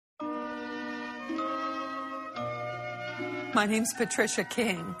My name's Patricia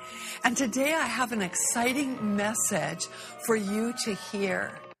King, and today I have an exciting message for you to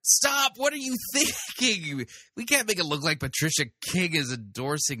hear. Stop! What are you thinking? We can't make it look like Patricia King is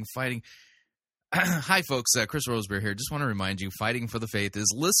endorsing fighting. Hi, folks. Chris Roseberry here. Just want to remind you, Fighting for the Faith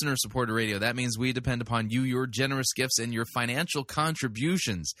is listener-supported radio. That means we depend upon you, your generous gifts, and your financial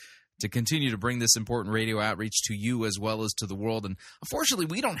contributions to continue to bring this important radio outreach to you as well as to the world. And unfortunately,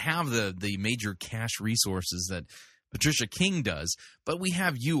 we don't have the major cash resources that Patricia King does, but we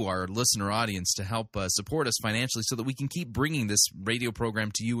have you, our listener audience, to help support us financially so that we can keep bringing this radio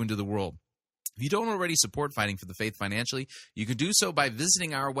program to you into the world. If you don't already support Fighting for the Faith financially, you can do so by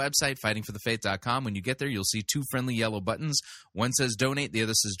visiting our website, fightingforthefaith.com. When you get there, you'll see two friendly yellow buttons. One says donate, the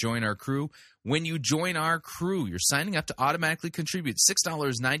other says join our crew. When you join our crew, you're signing up to automatically contribute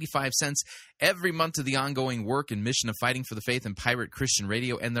 $6.95 every month to the ongoing work and mission of Fighting for the Faith and Pirate Christian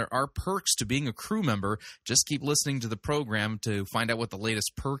Radio, and there are perks to being a crew member. Just keep listening to the program to find out what the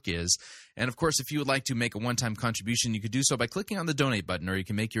latest perk is. And, of course, if you would like to make a one-time contribution, you could do so by clicking on the donate button, or you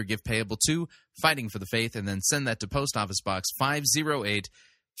can make your gift payable to Fighting for the Faith and then send that to Post Office Box 508,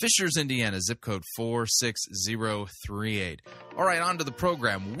 Fishers, Indiana, zip code 46038. All right, on to the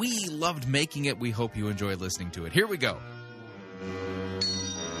program. We loved making it. We hope you enjoyed listening to it. Here we go.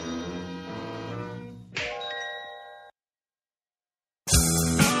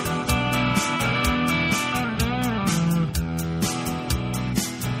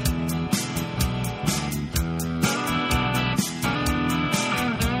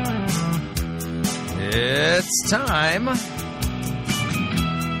 It's time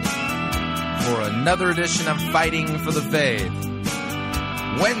for another edition of Fighting for the Faith.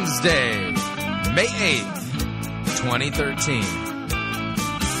 Wednesday, May 8th,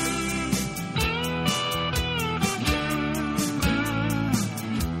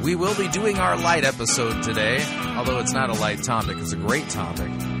 2013. We will be doing our light episode today, although it's not a light topic, it's a great topic.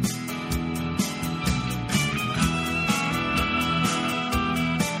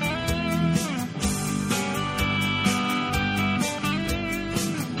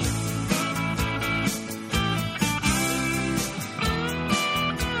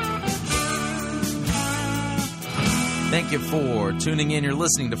 Thank you for tuning in. You're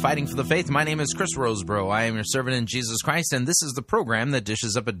listening to Fighting for the Faith. My name is Chris Roseborough. I am your servant in Jesus Christ, and this is the program that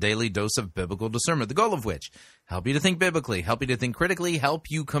dishes up a daily dose of biblical discernment, the goal of which, help you to think biblically, help you to think critically, help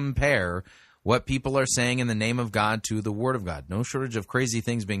you compare what people are saying in the name of God to the Word of God. No shortage of crazy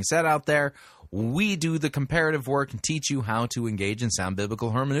things being said out there. We do the comparative work and teach you how to engage in sound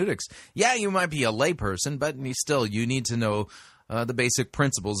biblical hermeneutics. Yeah, you might be a layperson, but you need to know the basic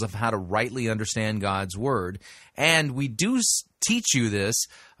principles of how to rightly understand God's Word. And we do teach you this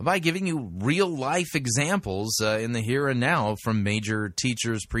by giving you real-life examples in the here and now from major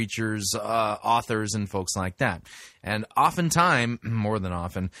teachers, preachers, authors, and folks like that. And oftentimes, more than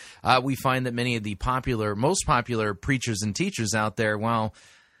often, we find that many of the most popular preachers and teachers out there, well,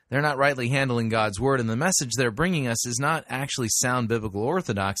 they're not rightly handling God's Word, and the message they're bringing us is not actually sound biblical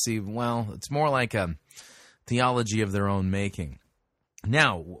orthodoxy. Well, it's more like a theology of their own making.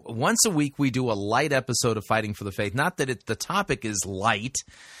 Now, once a week we do a light episode of Fighting for the Faith. Not that the topic is light.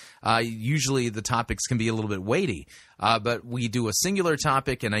 Usually the topics can be a little bit weighty. But we do a singular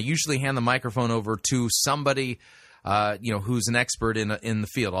topic, and I usually hand the microphone over to somebody who's an expert in the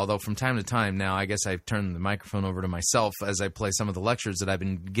field. Although from time to time now, I guess I've turned the microphone over to myself as I play some of the lectures that I've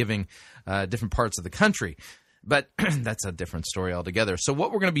been giving different parts of the country. But that's a different story altogether. So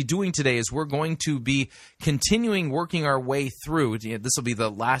what we're going to be doing today is we're going to be continuing working our way through. This will be the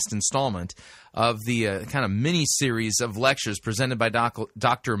last installment of the kind of mini-series of lectures presented by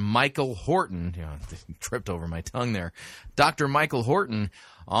Dr. Michael Horton. Tripped over my tongue there. Dr. Michael Horton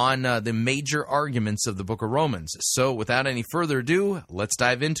on the major arguments of the book of Romans. So without any further ado, let's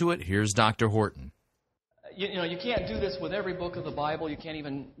dive into it. Here's Dr. Horton. You can't do this with every book of the Bible. You can't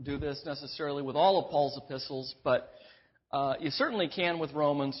even do this necessarily with all of Paul's epistles, but you certainly can with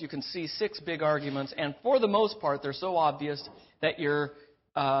Romans. You can see 6 big arguments, and for the most part, they're so obvious that your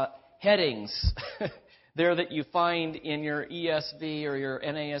headings there that you find in your ESV or your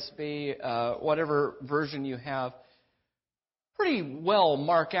NASB, whatever version you have, pretty well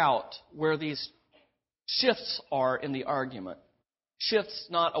mark out where these shifts are in the argument. Shifts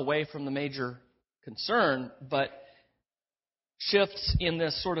not away from the major concern, but shifts in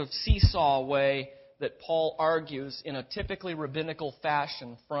this sort of seesaw way that Paul argues in a typically rabbinical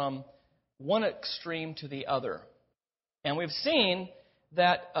fashion from one extreme to the other. And we've seen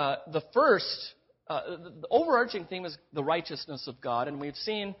that the overarching theme is the righteousness of God, and we've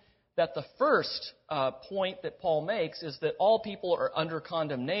seen that the first point that Paul makes is that all people are under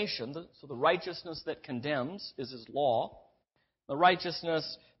condemnation. So the righteousness that condemns is his law. The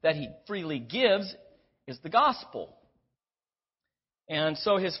righteousness that he freely gives is the gospel. And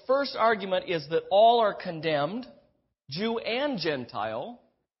so his first argument is that all are condemned, Jew and Gentile.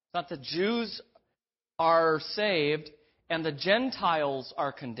 It's not that Jews are saved and the Gentiles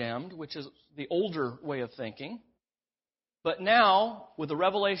are condemned, which is the older way of thinking. But now, with the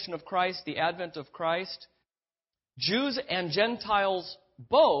revelation of Christ, the advent of Christ, Jews and Gentiles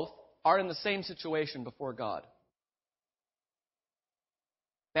both are in the same situation before God.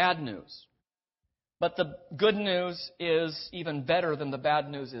 Bad news. But the good news is even better than the bad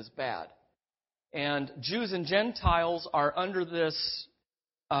news is bad. And Jews and Gentiles are under this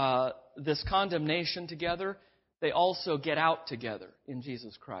condemnation together. They also get out together in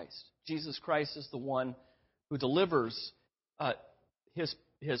Jesus Christ. Jesus Christ is the one who delivers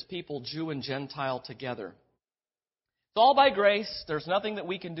his people, Jew and Gentile, together. It's all by grace. There's nothing that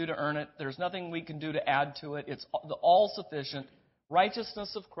we can do to earn it. There's nothing we can do to add to it. It's the all-sufficient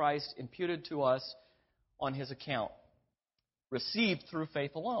righteousness of Christ imputed to us on his account, received through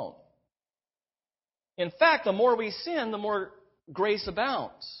faith alone. In fact, the more we sin, the more grace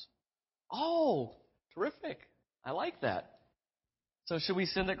abounds. Oh, terrific. I like that. So should we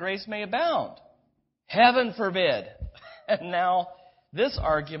sin that grace may abound? Heaven forbid. And now, this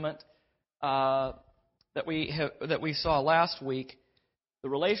argument that we saw last week, the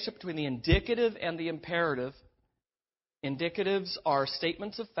relationship between the indicative and the imperative. Indicatives are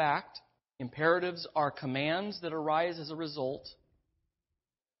statements of fact. Imperatives are commands that arise as a result.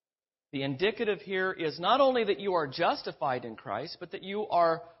 The indicative here is not only that you are justified in Christ, but that you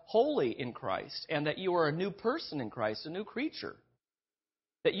are holy in Christ, and that you are a new person in Christ, a new creature.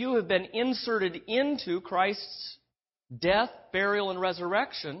 That you have been inserted into Christ's death, burial, and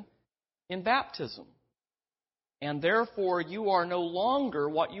resurrection in baptism. And therefore, you are no longer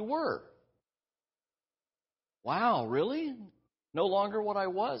what you were. Wow, really? No longer what I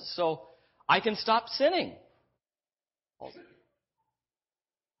was. So I can stop sinning.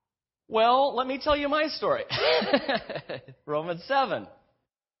 Well, let me tell you my story. Romans 7.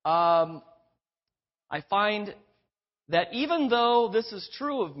 I find that even though this is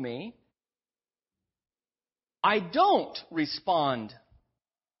true of me, I don't respond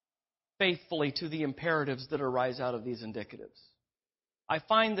faithfully to the imperatives that arise out of these indicatives. I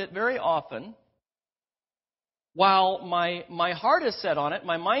find that very often, while my heart is set on it,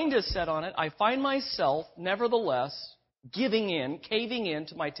 my mind is set on it, I find myself, nevertheless, giving in, caving in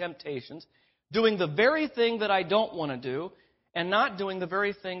to my temptations, doing the very thing that I don't want to do, and not doing the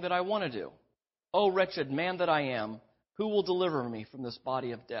very thing that I want to do. Oh, wretched man that I am, who will deliver me from this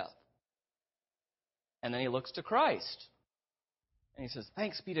body of death? And then he looks to Christ. And he says,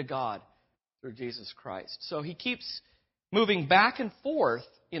 thanks be to God through Jesus Christ. So he keeps moving back and forth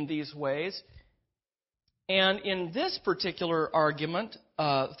in these ways. And in this particular argument,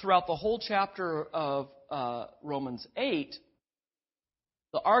 throughout the whole chapter of Romans 8,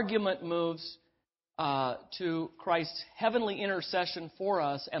 the argument moves to Christ's heavenly intercession for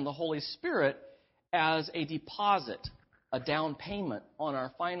us and the Holy Spirit as a deposit, a down payment on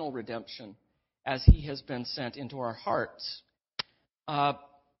our final redemption as he has been sent into our hearts. So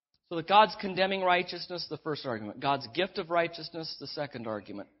that God's condemning righteousness, the first argument. God's gift of righteousness, the second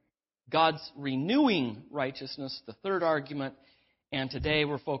argument. God's renewing righteousness, the third argument. And today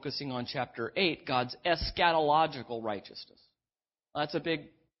we're focusing on chapter 8, God's eschatological righteousness. That's a big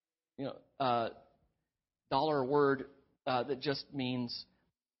dollar word that just means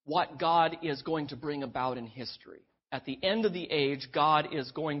what God is going to bring about in history. At the end of the age, God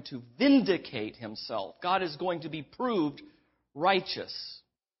is going to vindicate himself. God is going to be proved righteous.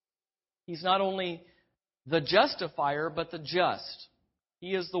 He's not only the justifier, but the just.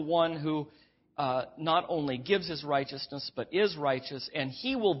 He is the one who not only gives his righteousness, but is righteous, and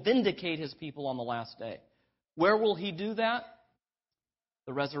he will vindicate his people on the last day. Where will he do that?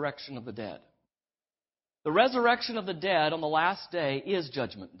 The resurrection of the dead. The resurrection of the dead on the last day is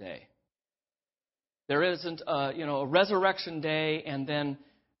Judgment Day. There isn't a resurrection day, and then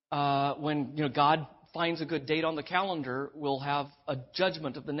when God finds a good date on the calendar, we'll have a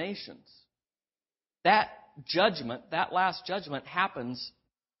judgment of the nations. That judgment, that last judgment, happens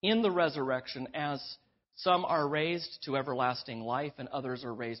in the resurrection as some are raised to everlasting life and others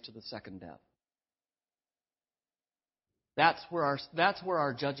are raised to the second death. That's where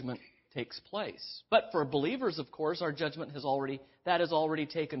our judgment takes place. But for believers, of course, our judgment has already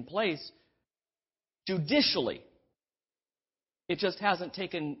taken place judicially. It just hasn't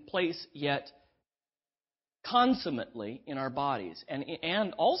taken place yet consummately in our bodies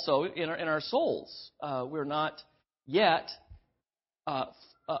and also in our souls. We're not yet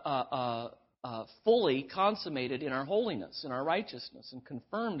fully consummated in our holiness, in our righteousness, and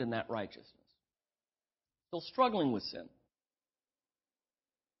confirmed in that righteousness. Still struggling with sin.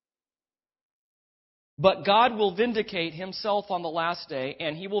 But God will vindicate Himself on the last day,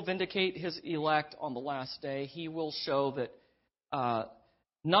 and He will vindicate His elect on the last day. He will show that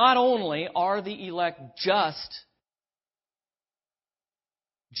not only are the elect just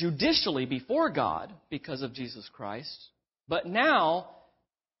judicially before God because of Jesus Christ, but now,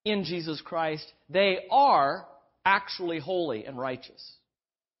 in Jesus Christ, they are actually holy and righteous.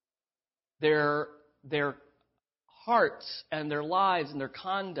 Their hearts and their lives and their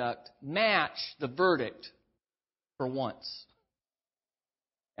conduct match the verdict for once.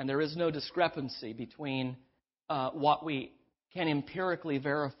 And there is no discrepancy between what we can empirically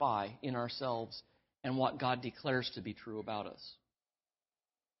verify in ourselves and what God declares to be true about us.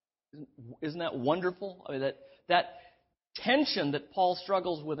 Isn't that wonderful? I mean, that tension that Paul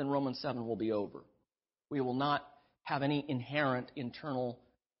struggles with in Romans 7 will be over. We will not have any inherent internal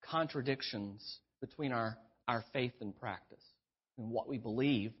contradictions between our faith and practice, and what we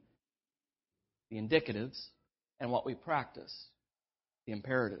believe, the indicatives, and what we practice, the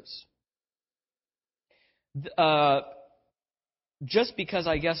imperatives. Just because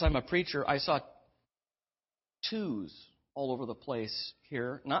I guess I'm a preacher, I saw twos all over the place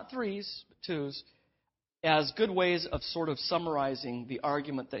here, not threes, but twos, as good ways of sort of summarizing the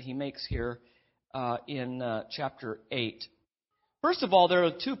argument that he makes here in chapter 8. First of all, there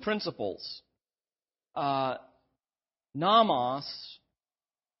are two principles. Nomos,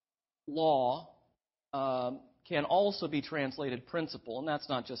 law, can also be translated principle, and that's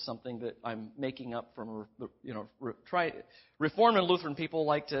not just something that I'm making up from, Reformed and Lutheran people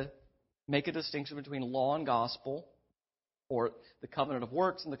like to make a distinction between law and gospel, or the covenant of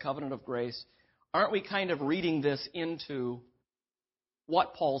works and the covenant of grace. Aren't we kind of reading this into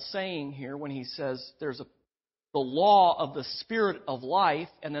what Paul's saying here when he says there's the law of the Spirit of life,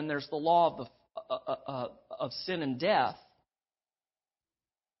 and then there's the law of sin and death?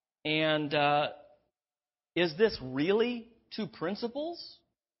 And is this really two principles?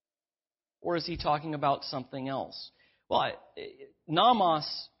 Or is he talking about something else? Well,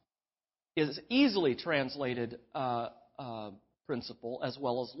 nomos is easily translated principle as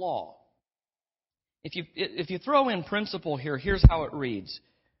well as law. If you throw in principle here, here's how it reads.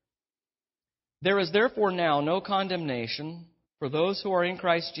 There is therefore now no condemnation for those who are in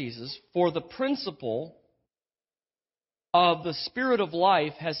Christ Jesus, for the principle of the Spirit of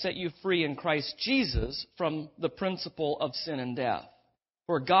life has set you free in Christ Jesus from the principle of sin and death.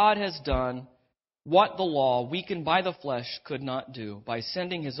 For God has done what the law, weakened by the flesh, could not do. By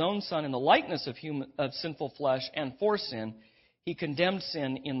sending His own Son in the likeness of sinful flesh and for sin, He condemned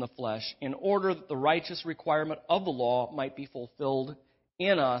sin in the flesh, in order that the righteous requirement of the law might be fulfilled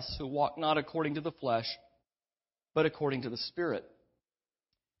in us who walk not according to the flesh, but according to the Spirit.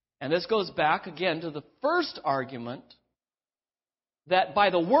 And this goes back again to the first argument, that by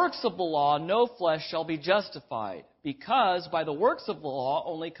the works of the law no flesh shall be justified, because by the works of the law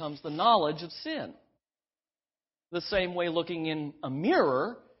only comes the knowledge of sin. The same way looking in a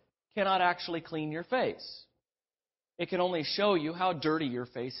mirror cannot actually clean your face. It can only show you how dirty your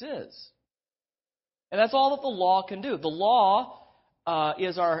face is. And that's all that the law can do. The law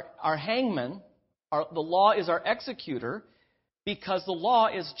is our hangman. The law is our executor, because the law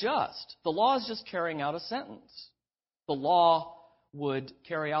is just. The law is just carrying out a sentence. The law would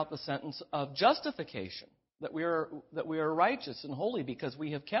carry out the sentence of justification, that we are righteous and holy because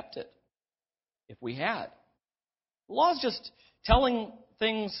we have kept it, if we had. The law is just telling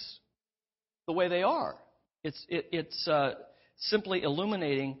things the way they are. It's simply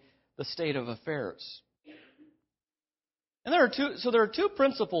illuminating the state of affairs. And there are two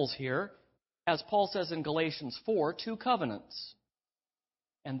principles here, as Paul says in Galatians 4, two covenants.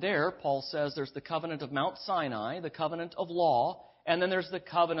 And there, Paul says there's the covenant of Mount Sinai, the covenant of law, and then there's the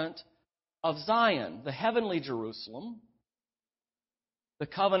covenant of Zion, the heavenly Jerusalem. The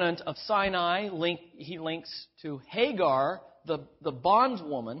covenant of Sinai, he links to Hagar, the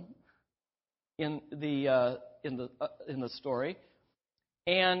bondwoman in the story,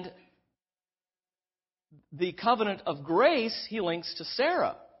 and the covenant of grace he links to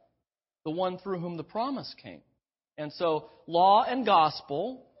Sarah, the one through whom the promise came. And so, law and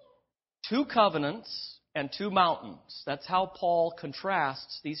gospel, two covenants, and two mountains. That's how Paul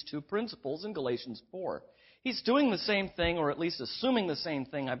contrasts these two principles in Galatians 4. He's doing the same thing, or at least assuming the same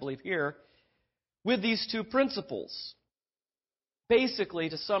thing, I believe here, with these two principles. Basically,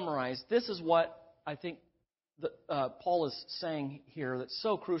 to summarize, this is what I think Paul is saying here that's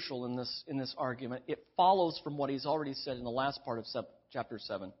so crucial in this argument. It follows from what he's already said in the last part of chapter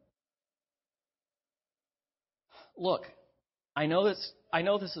 7. look, I know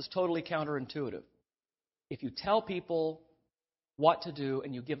this is totally counterintuitive. If you tell people what to do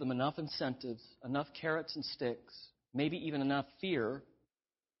and you give them enough incentives, enough carrots and sticks, maybe even enough fear,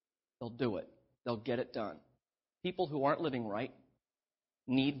 they'll do it. They'll get it done. People who aren't living right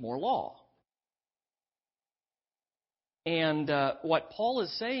need more law. And what Paul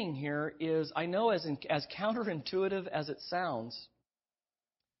is saying here is, I know as counterintuitive as it sounds,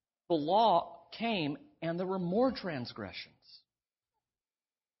 the law came and there were more transgressions.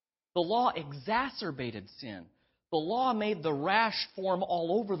 The law exacerbated sin. The law made the rash form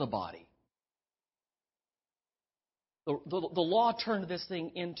all over the body. The law turned this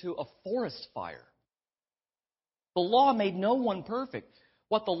thing into a forest fire. The law made no one perfect.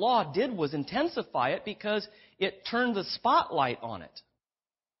 What the law did was intensify it because it turned the spotlight on it.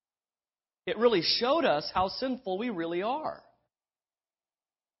 It really showed us how sinful we really are.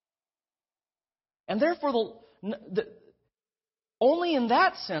 And therefore, only in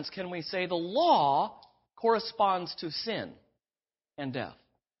that sense can we say the law corresponds to sin and death.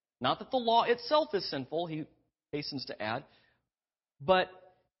 Not that the law itself is sinful, he hastens to add, but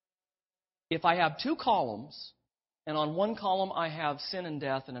if I have two columns, and on one column I have sin and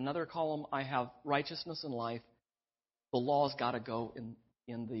death, and another column I have righteousness and life, the law's got to go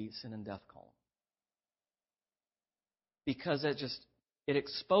in the sin and death column. Because it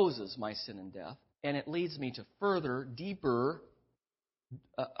exposes my sin and death, and it leads me to further, deeper,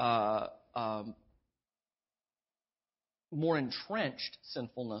 more entrenched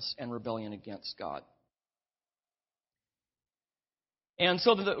sinfulness and rebellion against God. And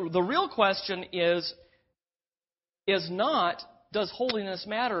so the real question is not, does holiness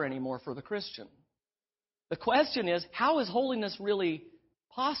matter anymore for the Christian? The question is, how is holiness really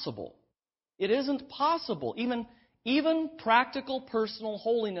possible? It isn't possible. Even practical personal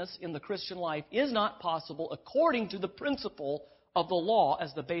holiness in the Christian life is not possible according to the principle of the law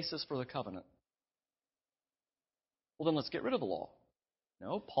as the basis for the covenant. Well, then let's get rid of the law.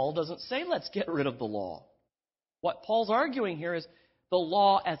 No, Paul doesn't say let's get rid of the law. What Paul's arguing here is the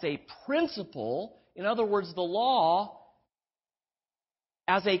law as a principle, in other words, the law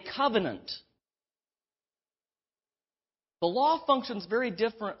as a covenant. The law functions very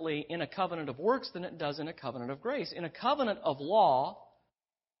differently in a covenant of works than it does in a covenant of grace. In a covenant of law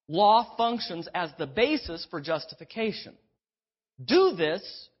functions as the basis for justification. Do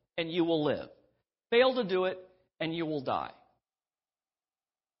this and you will live. Fail to do it and you will die.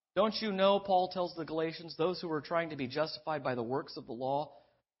 Don't you know, Paul tells the Galatians, those who are trying to be justified by the works of the law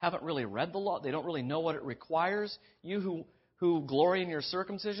haven't really read the law. They don't really know what it requires. You who glory in your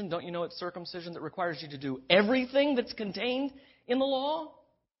circumcision, don't you know it's circumcision that requires you to do everything that's contained in the law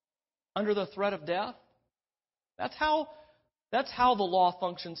under the threat of death? That's how the law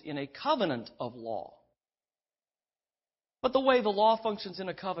functions in a covenant of law. But the way the law functions in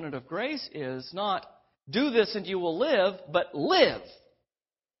a covenant of grace is not do this and you will live, but live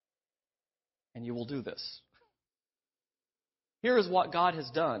and you will do this. Here is what God has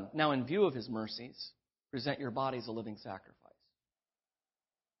done. Now, in view of His mercies, present your bodies a living sacrifice.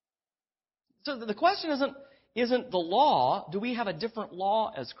 So the question isn't the law, do we have a different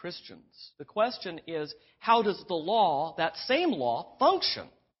law as Christians? The question is, how does the law, that same law, function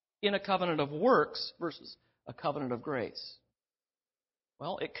in a covenant of works versus a covenant of grace?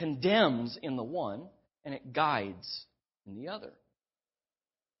 Well, it condemns in the one, and it guides in the other.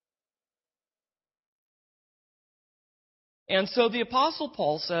 And so the Apostle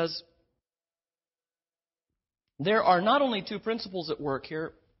Paul says, there are not only two principles at work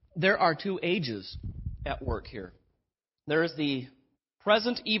here, there are two ages at work here. There is the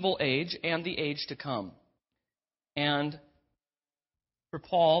present evil age and the age to come. And for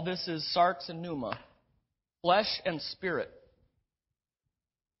Paul, this is sarx and pneuma, flesh and spirit.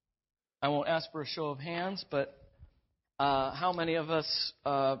 I won't ask for a show of hands, but how many of us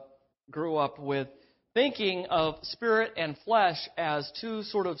grew up with thinking of spirit and flesh as two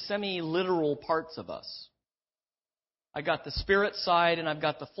sort of semi-literal parts of us? I got the spirit side and I've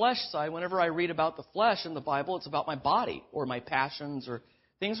got the flesh side. Whenever I read about the flesh in the Bible, it's about my body or my passions or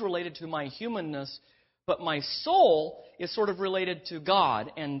things related to my humanness. But my soul is sort of related to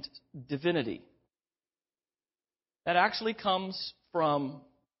God and divinity. That actually comes from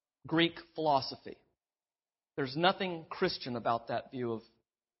Greek philosophy. There's nothing Christian about that view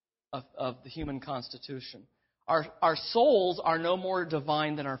of the human constitution. Our souls are no more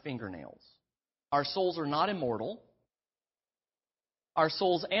divine than our fingernails. Our souls are not immortal. Our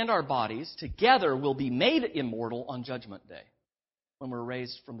souls and our bodies together will be made immortal on Judgment Day when we're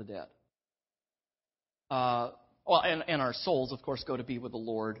raised from the dead. And our souls, of course, go to be with the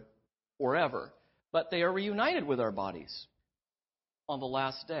Lord forever. but they are reunited with our bodies on the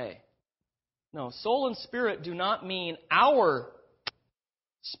last day. No, soul and spirit do not mean our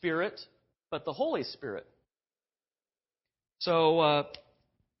spirit, but the Holy Spirit. So,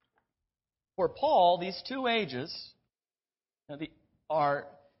 for Paul, these two ages are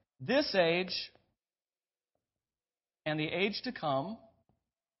this age and the age to come.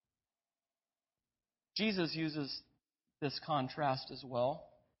 Jesus uses this contrast as well.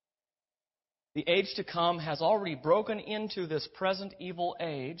 The age to come has already broken into this present evil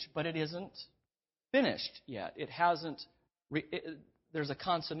age, but it isn't finished yet. It hasn't. There's a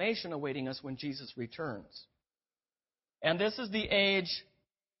consummation awaiting us when Jesus returns. And this is the age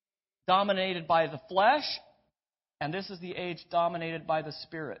dominated by the flesh, and this is the age dominated by the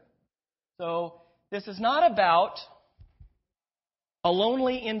Spirit. So this is not about a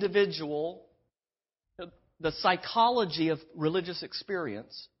lonely individual, the psychology of religious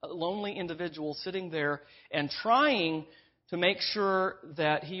experience, a lonely individual sitting there and trying to make sure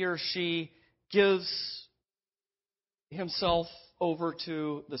that he or she gives himself over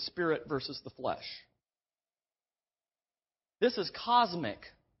to the Spirit versus the flesh. This is cosmic.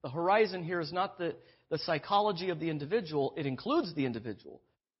 The horizon here is not the psychology of the individual. It includes the individual.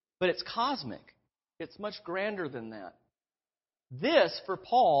 But it's cosmic. It's much grander than that. This, for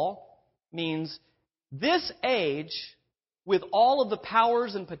Paul, means this age, with all of the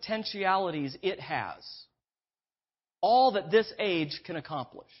powers and potentialities it has, all that this age can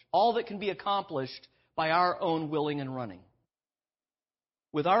accomplish, all that can be accomplished by our own willing and running.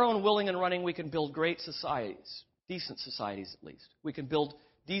 With our own willing and running, we can build great societies, decent societies at least. We can build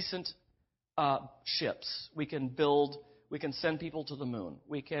decent ships. We can send people to the moon.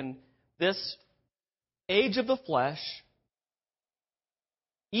 This age of the flesh,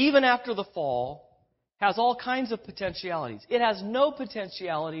 even after the fall, has all kinds of potentialities. It has no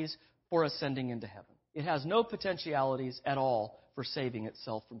potentialities for ascending into heaven. It has no potentialities at all for saving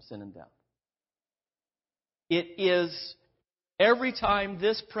itself from sin and death. It is, every time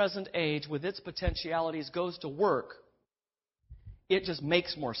this present age with its potentialities goes to work, it just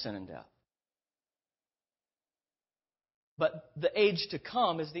makes more sin and death. But the age to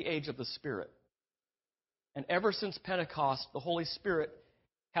come is the age of the Spirit. And ever since Pentecost, the Holy Spirit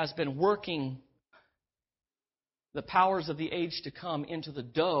has been working the powers of the age to come into the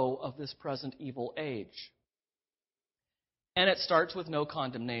dough of this present evil age. And it starts with no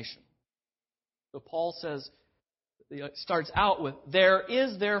condemnation. So Paul says, it starts out with, there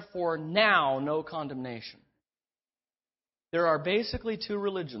is therefore now no condemnation. There are basically two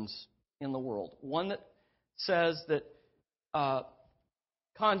religions in the world. One that says that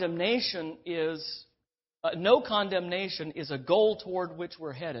condemnation is, no condemnation is a goal toward which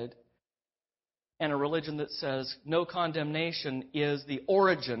we're headed, and a religion that says no condemnation is the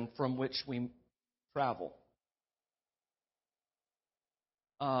origin from which we travel.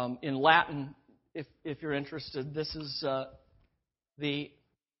 In Latin, if you're interested, this is the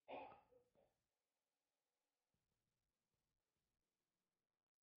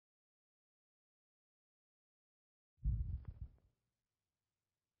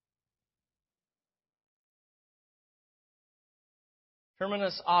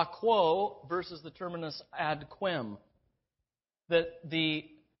terminus a quo versus the terminus ad quem. That the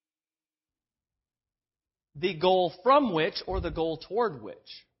goal from which or the goal toward which.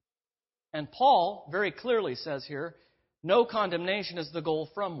 And Paul very clearly says here, no condemnation is the goal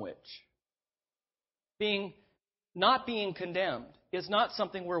from which. Not being condemned is not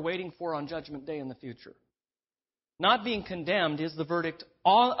something we're waiting for on Judgment Day in the future. Not being condemned is the verdict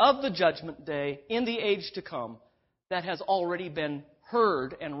of the Judgment Day in the age to come that has already been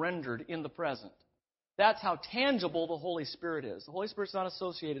heard and rendered in the present. That's how tangible the Holy Spirit is. The Holy Spirit's not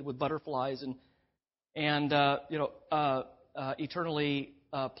associated with butterflies and eternally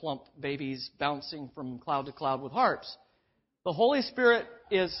plump babies bouncing from cloud to cloud with harps. The Holy Spirit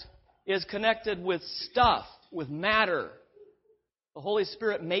is connected with stuff, with matter. The Holy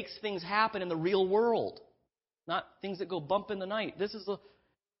Spirit makes things happen in the real world, not things that go bump in the night. This is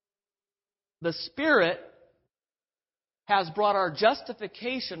the Spirit has brought our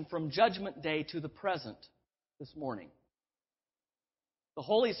justification from Judgment Day to the present this morning. The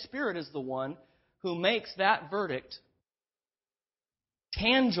Holy Spirit is the one who makes that verdict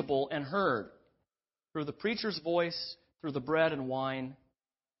tangible and heard through the preacher's voice, through the bread and wine,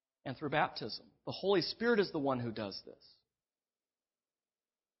 and through baptism. The Holy Spirit is the one who does this.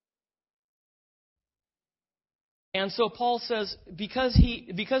 And so Paul says, because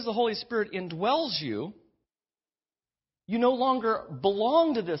the Holy Spirit indwells you, you no longer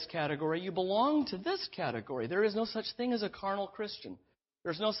belong to this category, you belong to this category. There is no such thing as a carnal Christian.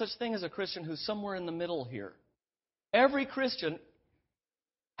 There's no such thing as a Christian who's somewhere in the middle here. Every Christian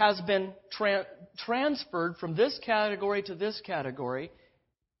has been transferred from this category to this category,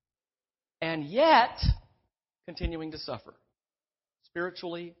 and yet continuing to suffer.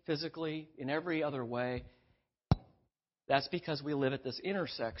 Spiritually, physically, in every other way. That's because we live at this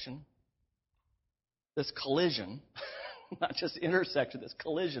intersection, this collision, not just intersection, this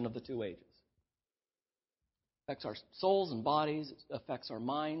collision of the two ages. It affects our souls and bodies, it affects our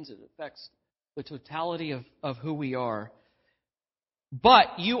minds, it affects the totality of who we are.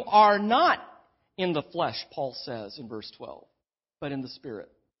 But you are not in the flesh, Paul says in verse 12, but in the Spirit.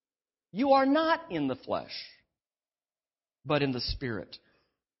 You are not in the flesh, but in the Spirit.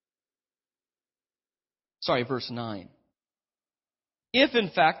 Verse 9. If, in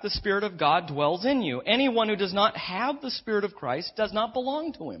fact, the Spirit of God dwells in you, anyone who does not have the Spirit of Christ does not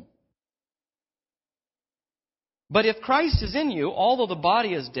belong to Him. But if Christ is in you, although the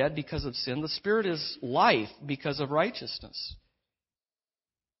body is dead because of sin, the Spirit is life because of righteousness.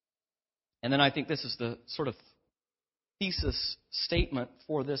 And then I think this is the sort of thesis statement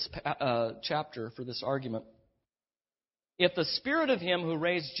for this chapter, for this argument. If the Spirit of Him who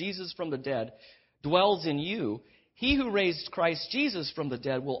raised Jesus from the dead dwells in you, He who raised Christ Jesus from the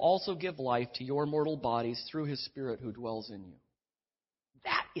dead will also give life to your mortal bodies through His Spirit who dwells in you.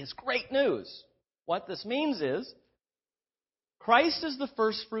 That is great news. What this means is, Christ is the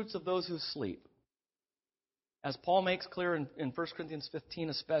first fruits of those who sleep. As Paul makes clear in 1 Corinthians 15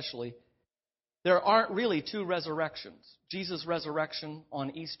 especially, there aren't really two resurrections. Jesus' resurrection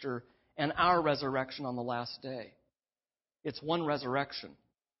on Easter and our resurrection on the last day. It's one resurrection.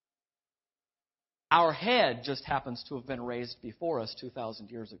 Our head just happens to have been raised before us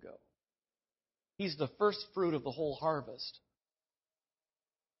 2,000 years ago. He's the first fruit of the whole harvest.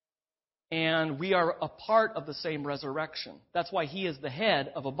 And we are a part of the same resurrection. That's why He is the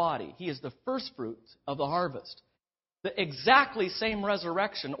head of a body. He is the first fruit of the harvest. The exactly same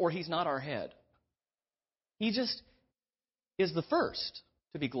resurrection, or He's not our head. He just is the first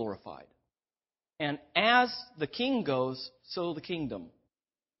to be glorified. And as the King goes, so the kingdom.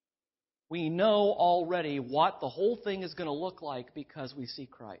 We know already what the whole thing is going to look like because we see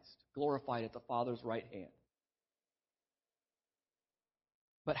Christ glorified at the Father's right hand.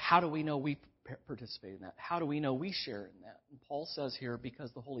 But how do we know we participate in that? How do we know we share in that? And Paul says here,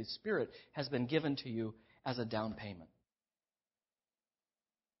 because the Holy Spirit has been given to you as a down payment.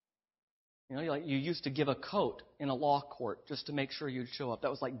 You know, like you used to give a coat in a law court just to make sure you'd show up. That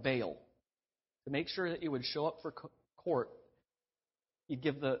was like bail. To make sure that you would show up for court, you'd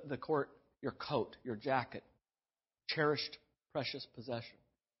give the court your coat, your jacket, cherished, precious possession.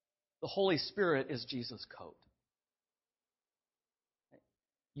 The Holy Spirit is Jesus' coat.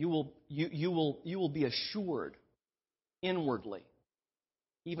 You will be assured inwardly,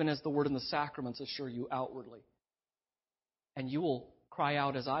 even as the Word and the sacraments assure you outwardly. And you will cry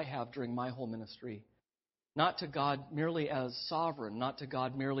out, as I have during my whole ministry, not to God merely as sovereign, not to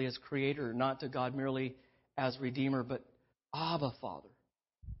God merely as creator, not to God merely as redeemer, but Abba, Father,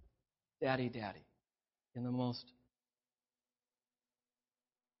 Daddy, Daddy, in the most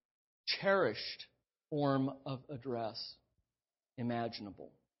cherished form of address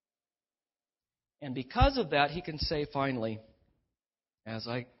imaginable. And because of that, he can say finally, as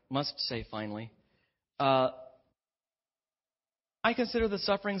I must say finally, I consider the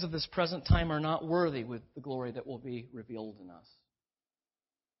sufferings of this present time are not worthy with the glory that will be revealed in us.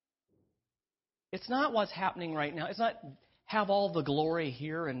 It's not what's happening right now. It's not have all the glory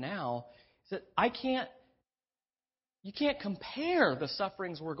here and now. It's that you can't compare the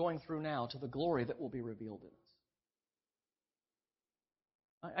sufferings we're going through now to the glory that will be revealed in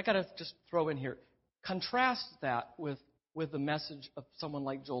us. I got to just throw in here, contrast that with the message of someone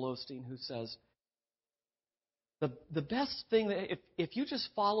like Joel Osteen who says, the best thing, that if you just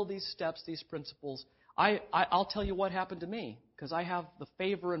follow these steps, these principles, I'll tell you what happened to me, because I have the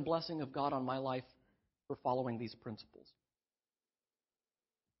favor and blessing of God on my life for following these principles.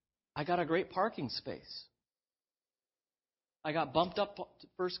 I got a great parking space. I got bumped up to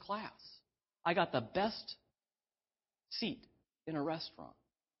first class. I got the best seat in a restaurant.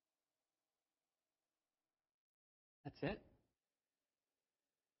 That's it?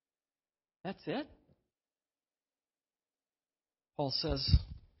 That's it? Paul says,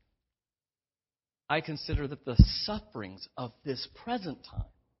 I consider that the sufferings of this present time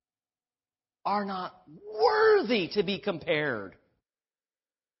are not worthy to be compared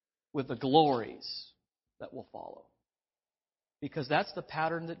with the glories that will follow. Because that's the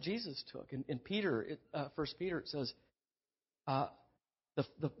pattern that Jesus took. In Peter, 1 Peter, it says,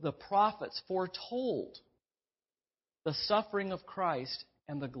 the prophets foretold the suffering of Christ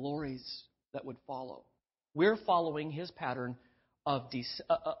and the glories that would follow. We're following His pattern of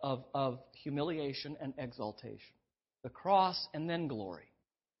humiliation and exaltation. The cross and then glory.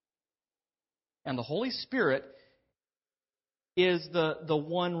 And the Holy Spirit is the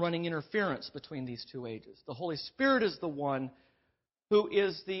one running interference between these two ages. The Holy Spirit is the one who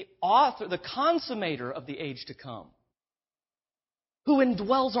is the author, the consummator of the age to come, who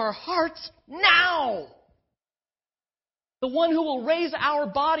indwells our hearts now. The one who will raise our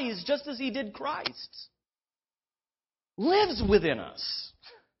bodies just as He did Christ's lives within us.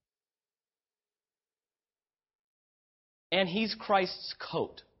 And He's Christ's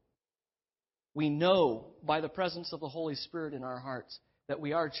coat. We know by the presence of the Holy Spirit in our hearts that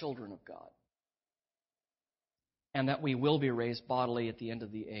we are children of God. And that we will be raised bodily at the end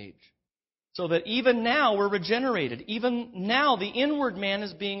of the age. So that even now we're regenerated. Even now the inward man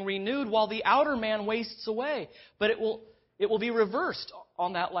is being renewed while the outer man wastes away. But it will be reversed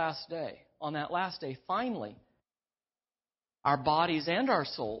on that last day. On that last day, finally, our bodies and our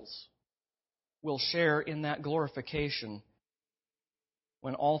souls will share in that glorification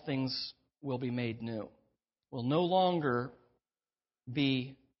when all things will be made new. Will no longer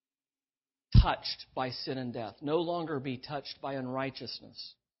be touched by sin and death, no longer be touched by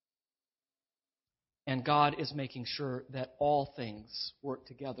unrighteousness. And God is making sure that all things work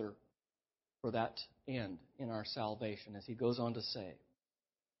together for that end in our salvation, as He goes on to say.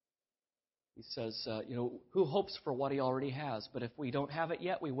 He says, who hopes for what he already has? But if we don't have it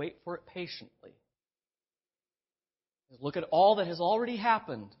yet, we wait for it patiently. Look at all that has already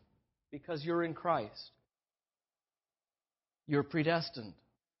happened because you're in Christ. You're predestined.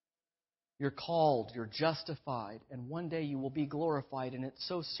 You're called. You're justified. And one day you will be glorified. And it's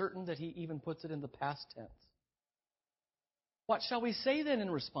so certain that He even puts it in the past tense. What shall we say then in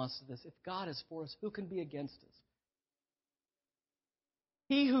response to this? If God is for us, who can be against us?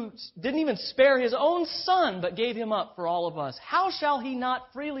 He who didn't even spare His own Son, but gave Him up for all of us, how shall He not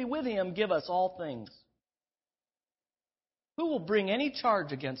freely with Him give us all things? Who will bring any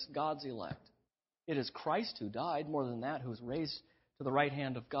charge against God's elect? It is Christ who died, more than that, who is raised to the right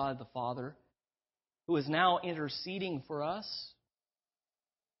hand of God the Father, who is now interceding for us.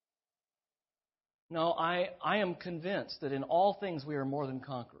 No, I am convinced that in all things we are more than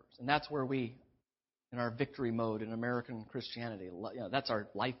conquerors. And that's where we, in our victory mode in American Christianity, that's our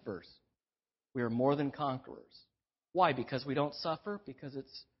life verse. We are more than conquerors. Why? Because we don't suffer? Because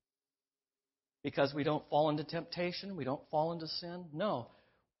we don't fall into temptation? We don't fall into sin? No.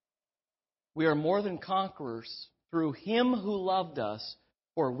 We are more than conquerors through Him who loved us,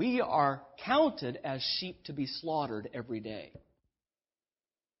 for we are counted as sheep to be slaughtered every day.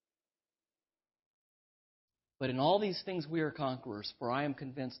 But in all these things we are conquerors, for I am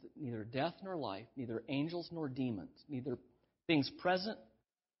convinced that neither death nor life, neither angels nor demons, neither things present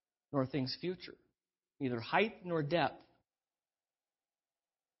nor things future, neither height nor depth,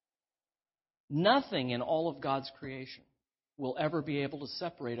 nothing in all of God's creation will ever be able to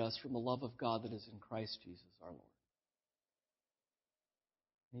separate us from the love of God that is in Christ Jesus our Lord.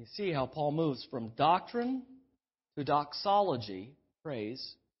 And you see how Paul moves from doctrine to doxology,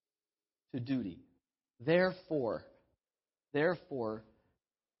 praise, to duty. Therefore,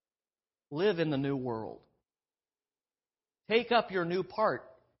 live in the new world. Take up your new part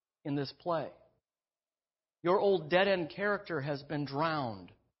in this play. Your old dead-end character has been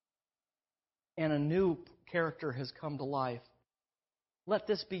drowned, and a new character has come to life. Let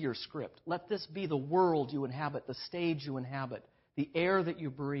this be your script. Let this be the world you inhabit, the stage you inhabit, the air that you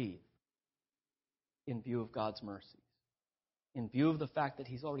breathe, in view of God's mercy, in view of the fact that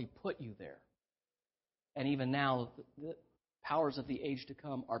He's already put you there. And even now, the powers of the age to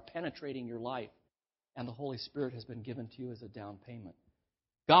come are penetrating your life, and the Holy Spirit has been given to you as a down payment.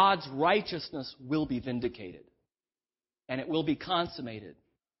 God's righteousness will be vindicated, and it will be consummated,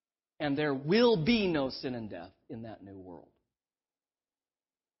 and there will be no sin and death in that new world.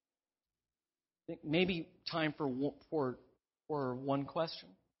 I think maybe time for one question.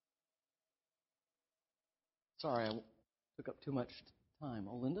 Sorry, I took up too much time.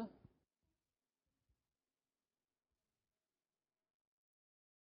 Oh, Linda?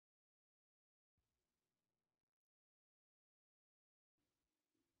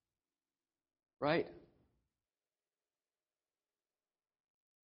 Right?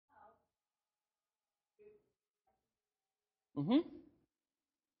 Mm-hmm.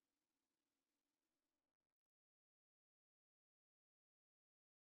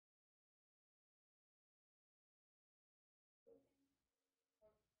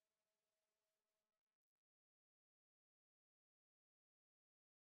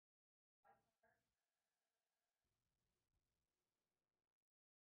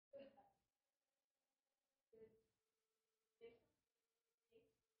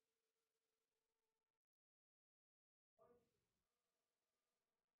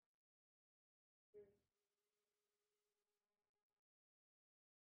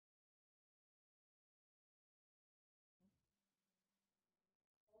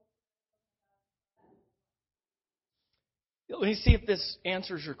 let me see if this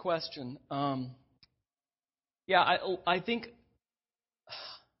answers your question. I think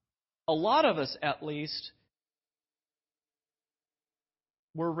a lot of us, at least,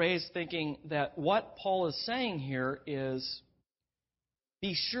 were raised thinking that what Paul is saying here is,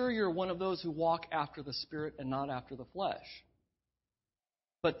 be sure you're one of those who walk after the Spirit and not after the flesh.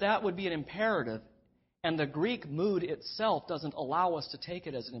 But that would be an imperative, and the Greek mood itself doesn't allow us to take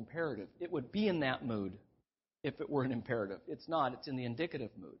it as an imperative. It would be in that mood if it were an imperative. It's not. It's in the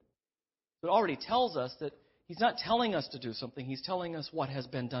indicative mood. It already tells us that he's not telling us to do something. He's telling us what has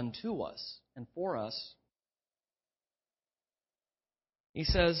been done to us and for us. He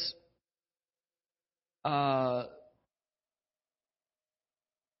says, in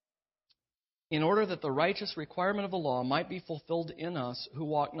order that the righteous requirement of the law might be fulfilled in us who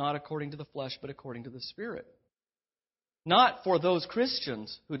walk not according to the flesh, but according to the Spirit. Not for those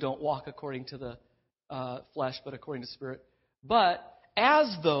Christians who don't walk according to the flesh, but according to the Spirit, but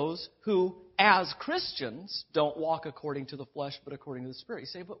as those who, as Christians, don't walk according to the flesh, but according to the Spirit. You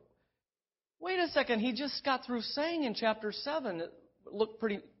say, but wait a second, he just got through saying in chapter 7, it looked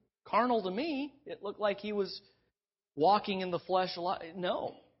pretty carnal to me. It looked like he was walking in the flesh a lot.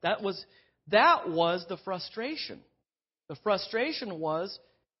 No, that was the frustration. The frustration was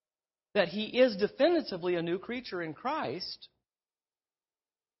that he is definitively a new creature in Christ,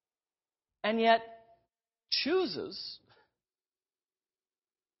 and yet chooses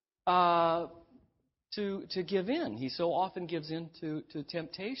to give in. He so often gives in to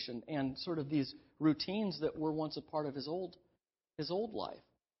temptation and sort of these routines that were once a part of his old life.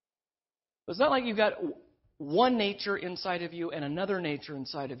 But it's not like you've got one nature inside of you and another nature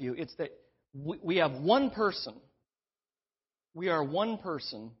inside of you. It's that we have one person. We are one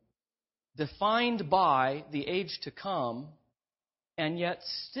person defined by the age to come, and yet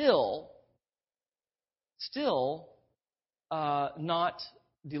still not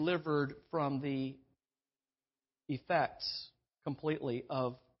delivered from the effects completely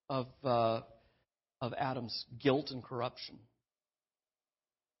of Adam's guilt and corruption.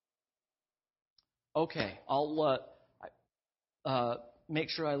 Okay, I'll make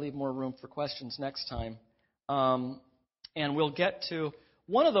sure I leave more room for questions next time. And we'll get to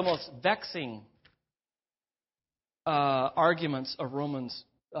one of the most vexing arguments of Romans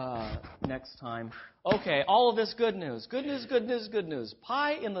next time. Okay, all of this good news. Good news, good news, good news.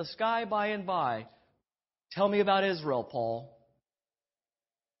 Pie in the sky by and by. Tell me about Israel, Paul.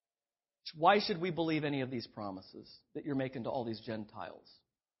 Why should we believe any of these promises that you're making to all these Gentiles?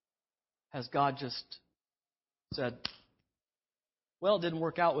 Has God just said, well, it didn't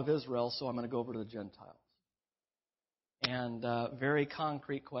work out with Israel, so I'm going to go over to the Gentiles? And very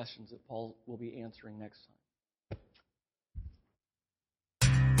concrete questions that Paul will be answering next time.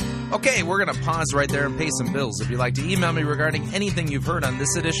 Okay, we're going to pause right there and pay some bills. If you'd like to email me regarding anything you've heard on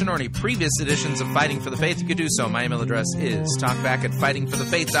this edition or any previous editions of Fighting for the Faith, you could do so. My email address is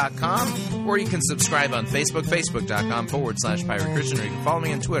talkback@fightingforthefaith.com, or you can subscribe on Facebook, facebook.com/Pirate Christian, or you can follow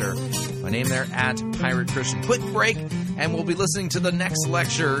me on Twitter. My name there, @Pirate Christian. Quick break, and we'll be listening to the next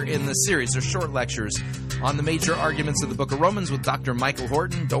lecture in the series. They're short lectures on the major arguments of the book of Romans with Dr. Michael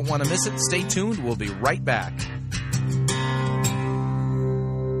Horton. Don't want to miss it. Stay tuned. We'll be right back.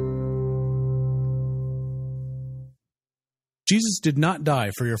 Jesus did not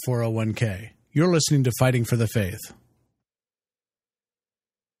die for your 401k. You're listening to Fighting for the Faith.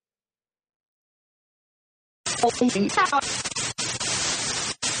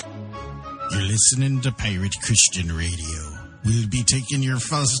 You're listening to Pirate Christian Radio. We'll be taking your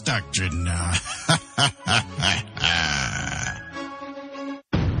false doctrine now.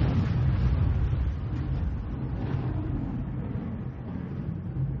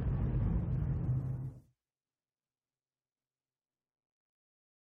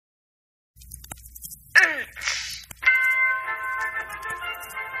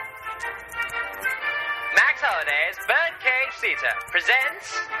 Presents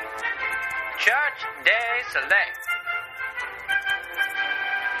Church Day Select.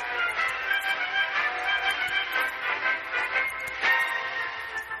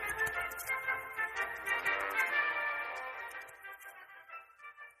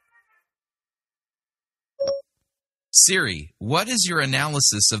 Siri, what is your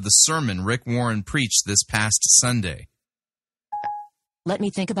analysis of the sermon Rick Warren preached this past Sunday? Let me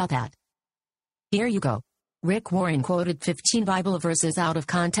think about that. Here you go. Rick Warren quoted 15 Bible verses out of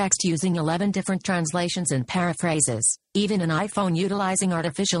context using 11 different translations and paraphrases. Even an iPhone utilizing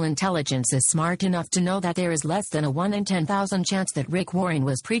artificial intelligence is smart enough to know that there is less than a 1 in 10,000 chance that Rick Warren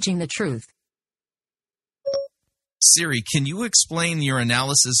was preaching the truth. Siri, can you explain your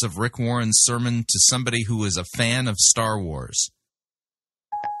analysis of Rick Warren's sermon to somebody who is a fan of Star Wars?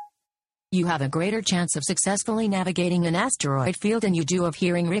 You have a greater chance of successfully navigating an asteroid field than you do of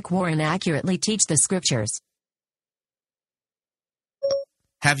hearing Rick Warren accurately teach the scriptures.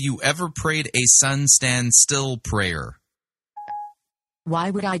 Have you ever prayed a sun stand still prayer?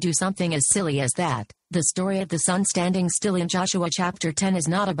 Why would I do something as silly as that? The story of the sun standing still in Joshua chapter 10 is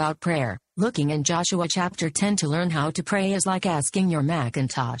not about prayer. Looking in Joshua chapter 10 to learn how to pray is like asking your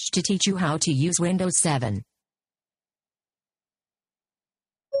Macintosh to teach you how to use Windows 7.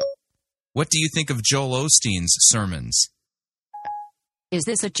 What do you think of Joel Osteen's sermons? Is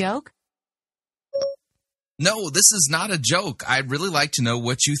this a joke? No, this is not a joke. I'd really like to know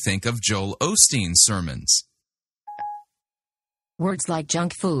what you think of Joel Osteen's sermons. Words like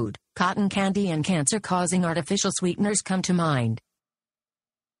junk food, cotton candy, and cancer-causing artificial sweeteners come to mind.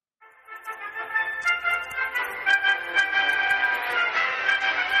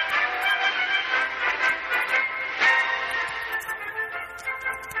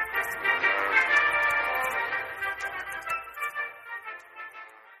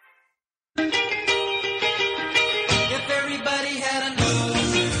 If everybody had a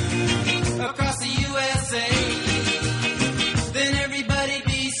nose across the USA, then everybody'd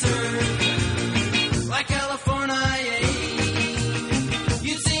be served like California.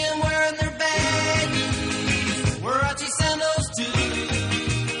 You'd see them wearing their baggies, Warachi sandals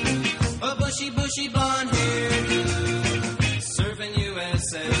too, a bushy blonde hair, serving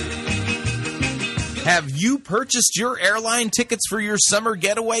USA. Have you purchased your airline tickets for your summer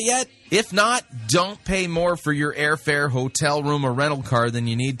getaway yet? If not, don't pay more for your airfare, hotel room, or rental car than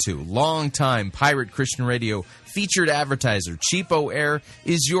you need to. Longtime Pirate Christian Radio featured advertiser Cheapo Air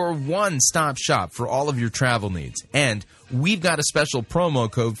is your one-stop shop for all of your travel needs. And we've got a special promo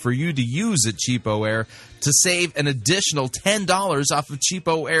code for you to use at Cheapo Air to save an additional $10 off of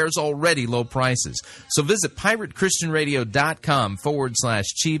Cheapo Air's already low prices. So visit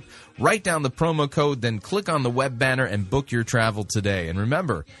piratechristianradio.com/cheap, write down the promo code, then click on the web banner and book your travel today. And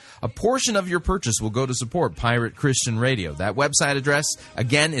remember, a portion of your purchase will go to support Pirate Christian Radio. That website address,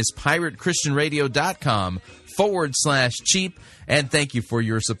 again, is piratechristianradio.com/cheap. And thank you for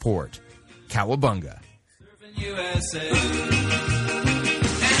your support. Cowabunga. USA. And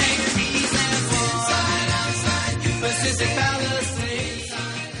Hanker's outside Pacific Palisades.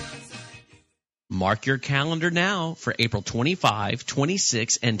 Mark your calendar now for April 25,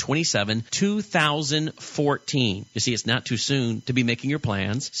 26, and 27, 2014. You see, it's not too soon to be making your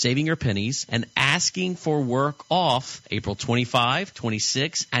plans, saving your pennies, and asking for work off April 25,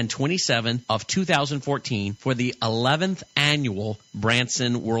 26, and 27 of 2014 for the 11th annual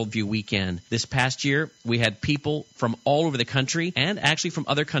Branson Worldview Weekend. This past year, we had people from all over the country and actually from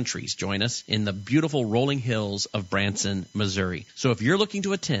other countries join us in the beautiful rolling hills of Branson, Missouri. So if you're looking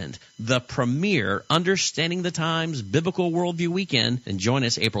to attend the premier Understanding the Times Biblical Worldview Weekend, and join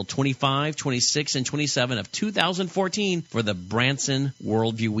us April 25, 26, and 27 of 2014 for the Branson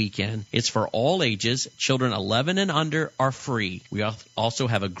Worldview Weekend. It's for all ages. Children 11 and under are free. We also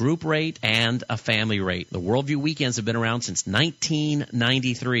have a group rate and a family rate. The Worldview Weekends have been around since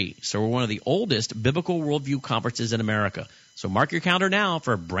 1993, so we're one of the oldest Biblical Worldview conferences in America. So mark your calendar now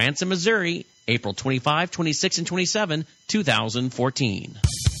for Branson, Missouri, April 25, 26, and 27, 2014.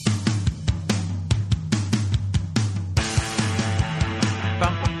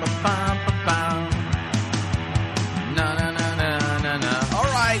 All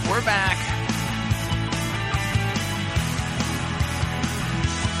right, we're back.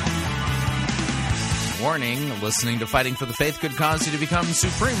 Warning, listening to Fighting for the Faith could cause you to become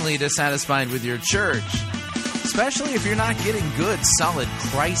supremely dissatisfied with your church, especially if you're not getting good, solid,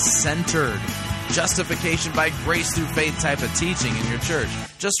 Christ-centered justification by grace through faith type of teaching in your church.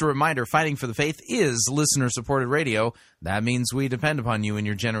 Just a reminder, Fighting for the Faith is listener-supported radio. That means we depend upon you and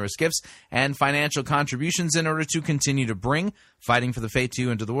your generous gifts and financial contributions in order to continue to bring Fighting for the Faith to you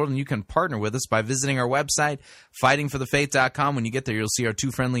into the world. And you can partner with us by visiting our website, fightingforthefaith.com. When you get there, you'll see our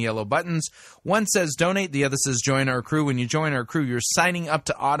two friendly yellow buttons. One says donate, the other says join our crew. When you join our crew, you're signing up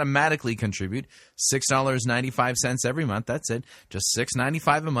to automatically contribute $6.95 every month. That's it, just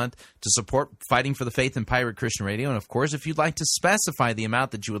 $6.95 a month to support Fighting for the Faith and Pirate Christian Radio. And of course, if you'd like to specify the amount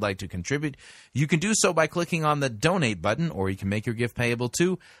that you would like to contribute, you can do so by clicking on the donate button, or you can make your gift payable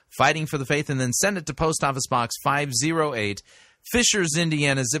to Fighting for the Faith and then send it to Post Office Box 508, Fishers,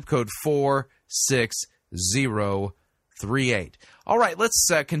 Indiana, zip code 46038. All right, let's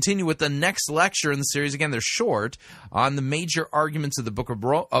continue with the next lecture in the series. Again, they're short, on the major arguments of the book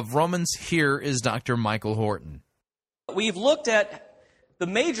of Romans. Here is Dr. Michael Horton. We've looked at the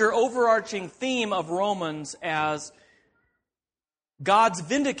major overarching theme of Romans as God's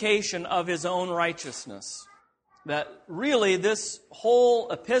vindication of His own righteousness. That really this whole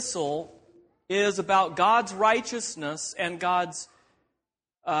epistle is about God's righteousness and God's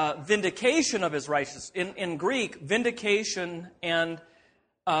vindication of His righteousness. In Greek, vindication and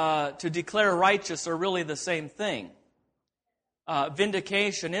to declare righteous are really the same thing.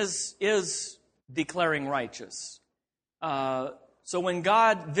 Vindication is declaring righteous. So when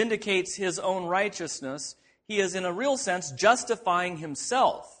God vindicates His own righteousness, He is in a real sense justifying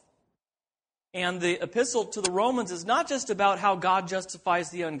Himself. And the epistle to the Romans is not just about how God justifies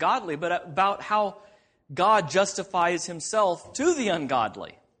the ungodly, but about how God justifies Himself to the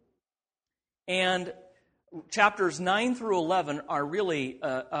ungodly. And chapters 9 through 11 are really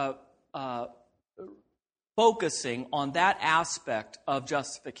focusing on that aspect of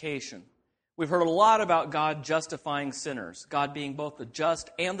justification. We've heard a lot about God justifying sinners, God being both the just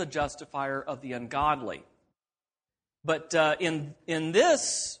and the justifier of the ungodly. But in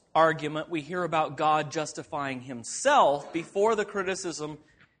this argument, we hear about God justifying Himself before the criticism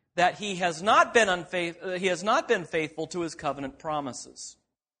that He has not been faithful to His covenant promises.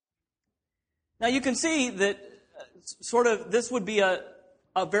 Now you can see that this would be a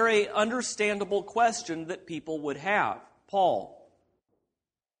very understandable question that people would have. Paul,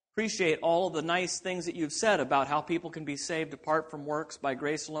 appreciate all of the nice things that you've said about how people can be saved apart from works, by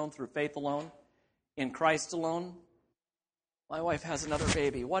grace alone, through faith alone, in Christ alone. My wife has another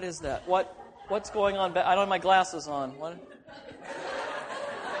baby. What is that? What's going on? I don't have my glasses on. What?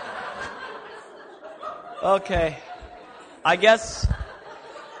 Okay. I guess...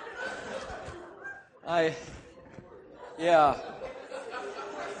 Yeah.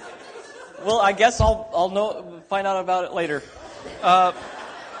 Well, I guess I'll find out about it later.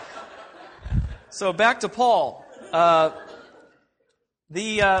 So back to Paul.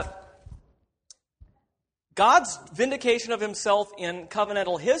 God's vindication of Himself in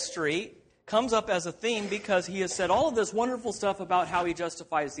covenantal history comes up as a theme because He has said all of this wonderful stuff about how He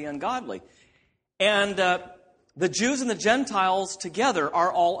justifies the ungodly. And the Jews and the Gentiles together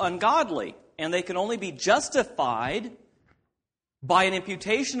are all ungodly. And they can only be justified by an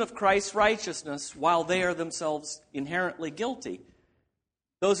imputation of Christ's righteousness while they are themselves inherently guilty.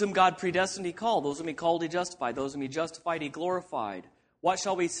 Those whom God predestined He called. Those whom He called He justified. Those whom He justified He glorified. What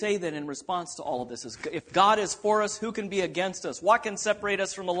shall we say then in response to all of this? If God is for us, who can be against us? What can separate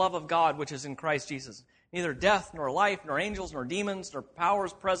us from the love of God which is in Christ Jesus? Neither death, nor life, nor angels, nor demons, nor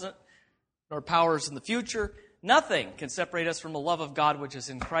powers present, nor powers in the future. Nothing can separate us from the love of God which is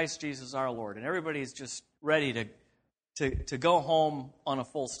in Christ Jesus our Lord. And everybody's just ready to go home on a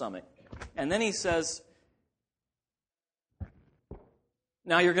full stomach. And then he says,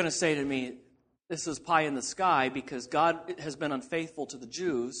 now you're going to say to me, this is pie in the sky because God has been unfaithful to the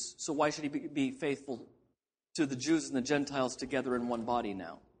Jews, so why should He be faithful to the Jews and the Gentiles together in one body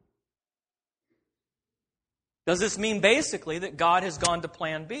now? Does this mean basically that God has gone to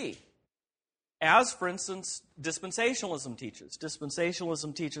plan B? As, for instance, dispensationalism teaches.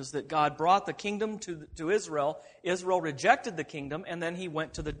 Dispensationalism teaches that God brought the kingdom to Israel. Israel rejected the kingdom, and then He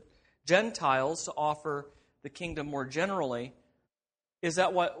went to the Gentiles to offer the kingdom more generally. Is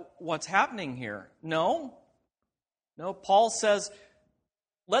that what's happening here? No. No, Paul says,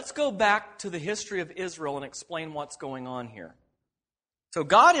 let's go back to the history of Israel and explain what's going on here. So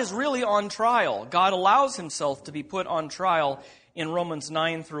God is really on trial. God allows Himself to be put on trial in Romans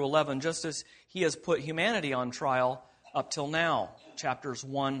 9 through 11, just as He has put humanity on trial up till now, chapters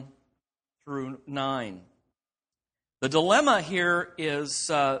 1 through 9. The dilemma here is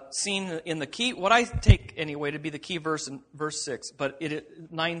seen in the key, what I take anyway to be the key verse in verse 6, but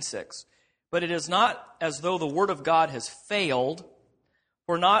 9:6. But it is not as though the word of God has failed,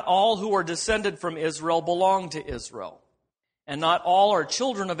 for not all who are descended from Israel belong to Israel. And not all are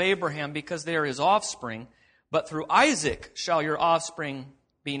children of Abraham because they are his offspring, but through Isaac shall your offspring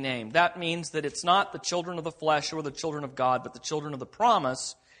be named. That means that it's not the children of the flesh who are the children of God, but the children of the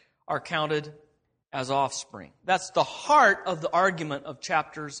promise are counted as offspring. That's the heart of the argument of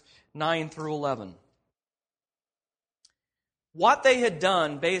chapters 9 through 11. What they had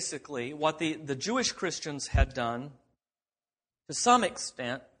done, basically, what the Jewish Christians had done, to some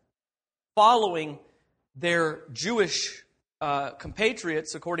extent, following their Jewish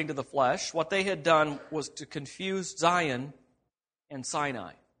compatriots according to the flesh, what they had done was to confuse Zion and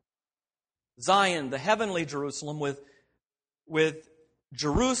Sinai. Zion, the heavenly Jerusalem, with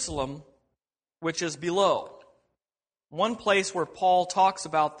Jerusalem, which is below. One place where Paul talks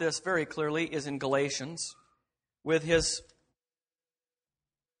about this very clearly is in Galatians, with his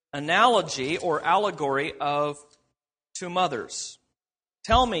analogy or allegory of two mothers.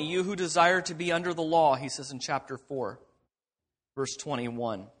 Tell me, you who desire to be under the law, he says in chapter 4, verse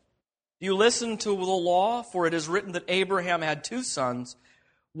 21. Do you listen to the law? For it is written that Abraham had 2 sons,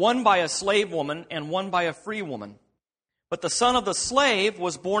 one by a slave woman and one by a free woman. But the son of the slave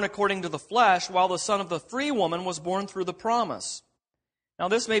was born according to the flesh, while the son of the free woman was born through the promise. Now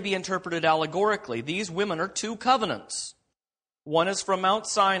this may be interpreted allegorically. These women are 2 covenants. One is from Mount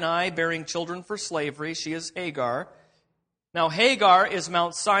Sinai, bearing children for slavery. She is Hagar. Now Hagar is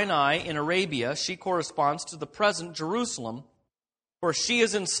Mount Sinai in Arabia. She corresponds to the present Jerusalem, for she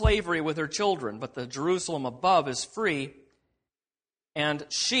is in slavery with her children, but the Jerusalem above is free, and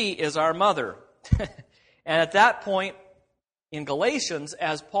she is our mother. And at that point in Galatians,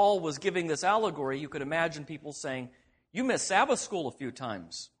 as Paul was giving this allegory, you could imagine people saying, you missed Sabbath school a few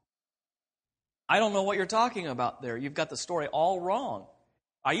times. I don't know what you're talking about there. You've got the story all wrong.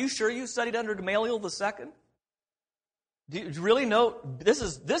 Are you sure you studied under Gamaliel II? Do you really know? This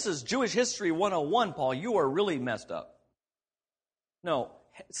is Jewish History 101, Paul. You are really messed up. No,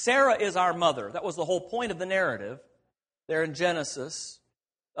 Sarah is our mother. That was the whole point of the narrative there in Genesis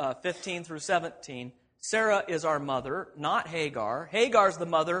 15 through 17. Sarah is our mother, not Hagar. Hagar's the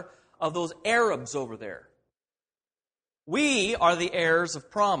mother of those Arabs over there. We are the heirs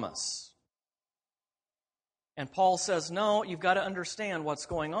of promise. And Paul says, no, you've got to understand what's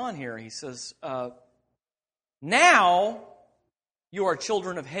going on here. He says, now you are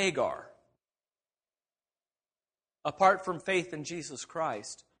children of Hagar. Apart from faith in Jesus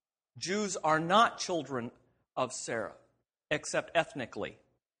Christ, Jews are not children of Sarah, except ethnically.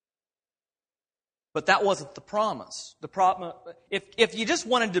 But that wasn't the promise. The problem, if you just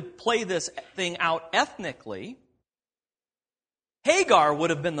wanted to play this thing out ethnically, Hagar would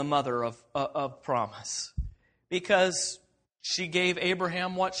have been the mother of promise, because she gave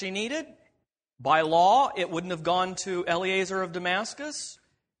Abraham what she needed. By law, it wouldn't have gone to Eliezer of Damascus.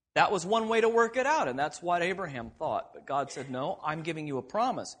 That was one way to work it out, and that's what Abraham thought. But God said, no, I'm giving you a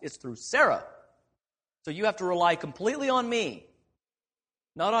promise. It's through Sarah. So you have to rely completely on me,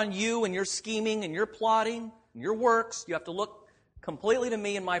 not on you and your scheming and your plotting and your works. You have to look completely to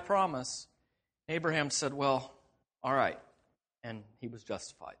me and my promise. Abraham said, well, all right. And he was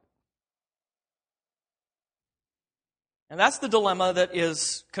justified. And that's the dilemma that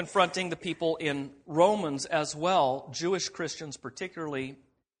is confronting the people in Romans as well, Jewish Christians particularly.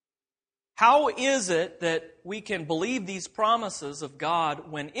 How is it that we can believe these promises of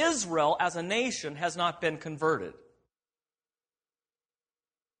God when Israel as a nation has not been converted?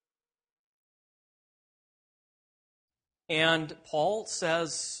 And Paul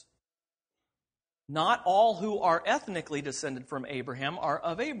says, not all who are ethnically descended from Abraham are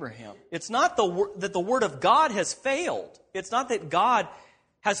of Abraham. It's not that the word of God has failed. It's not that God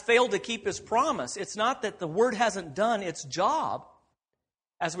has failed to keep his promise. It's not that the word hasn't done its job,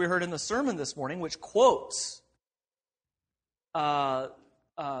 as we heard in the sermon this morning, which quotes quotes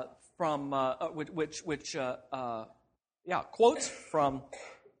from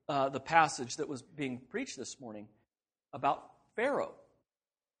the passage that was being preached this morning about Pharaoh.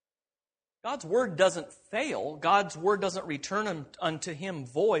 God's word doesn't fail. God's word doesn't return unto him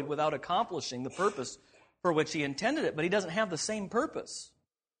void without accomplishing the purpose for which he intended it. But he doesn't have the same purpose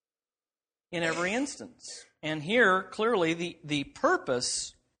in every instance. And here, clearly, the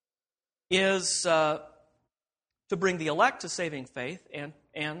purpose is to bring the elect to saving faith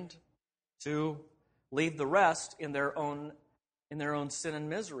and to leave the rest in their own sin and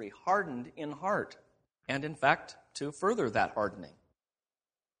misery, hardened in heart, and in fact, to further that hardening.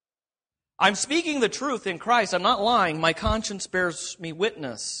 I'm speaking the truth in Christ. I'm not lying. My conscience bears me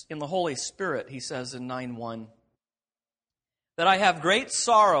witness in the Holy Spirit, he says in 9:1, that I have great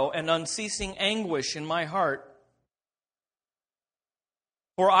sorrow and unceasing anguish in my heart.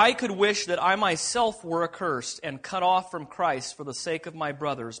 For I could wish that I myself were accursed and cut off from Christ for the sake of my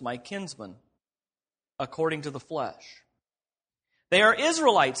brothers, my kinsmen, according to the flesh. They are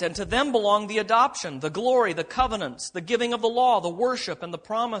Israelites, and to them belong the adoption, the glory, the covenants, the giving of the law, the worship, and the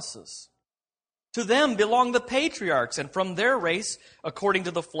promises. To them belong the patriarchs, and from their race, according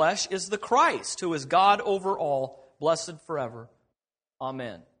to the flesh, is the Christ, who is God over all, blessed forever.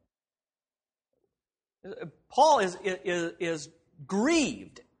 Amen. Paul is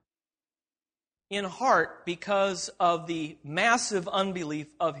grieved in heart because of the massive unbelief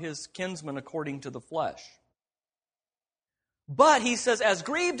of his kinsmen according to the flesh. But he says, as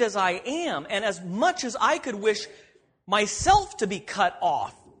grieved as I am, and as much as I could wish myself to be cut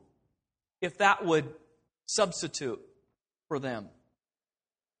off, if that would substitute for them,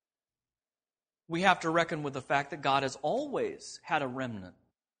 we have to reckon with the fact that God has always had a remnant.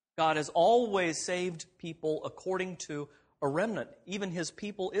 God has always saved people according to a remnant. Even his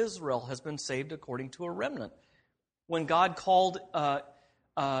people Israel has been saved according to a remnant. When God called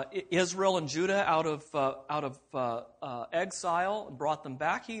Israel and Judah out of exile and brought them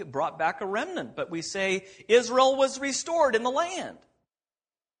back, he brought back a remnant. But we say Israel was restored in the land.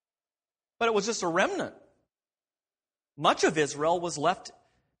 But it was just a remnant. Much of Israel was left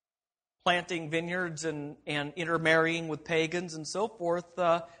planting vineyards and intermarrying with pagans and so forth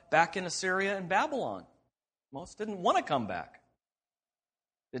back in Assyria and Babylon. Most didn't want to come back.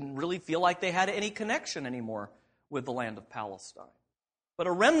 Didn't really feel like they had any connection anymore with the land of Palestine. But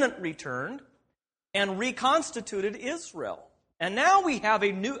a remnant returned and reconstituted Israel. And now we have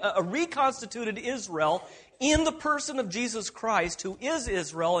a reconstituted Israel in the person of Jesus Christ, who is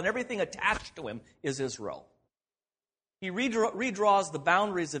Israel, and everything attached to him is Israel. He redraws the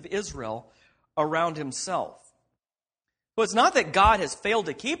boundaries of Israel around himself. But it's not that God has failed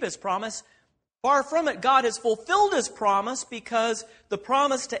to keep his promise. Far from it, God has fulfilled his promise, because the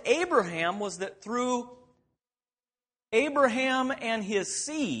promise to Abraham was that through Abraham and his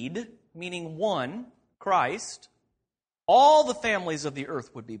seed, meaning one, Christ, all the families of the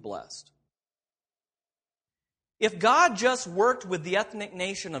earth would be blessed. If God just worked with the ethnic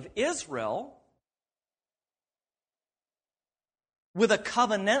nation of Israel, with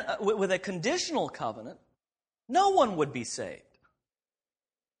a conditional covenant, no one would be saved.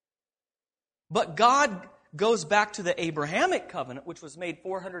 But God goes back to the Abrahamic covenant, which was made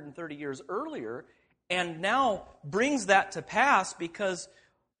 430 years earlier, and now brings that to pass because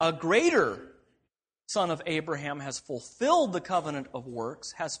a greater son of Abraham has fulfilled the covenant of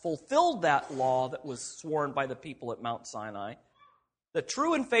works, has fulfilled that law that was sworn by the people at Mount Sinai. The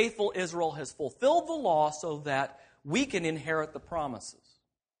true and faithful Israel has fulfilled the law so that we can inherit the promises.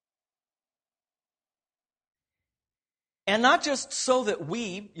 And not just so that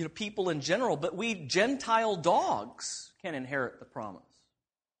we, people in general, but we Gentile dogs can inherit the promise.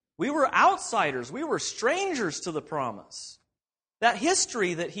 We were outsiders. We were strangers to the promise. That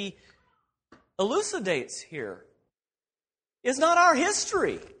history that he elucidates here is not our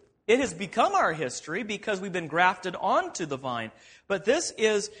history. It has become our history because we've been grafted onto the vine. But this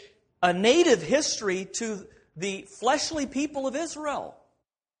is a native history to the fleshly people of Israel.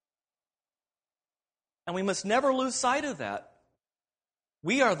 And we must never lose sight of that.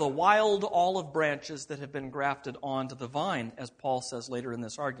 We are the wild olive branches that have been grafted onto the vine, as Paul says later in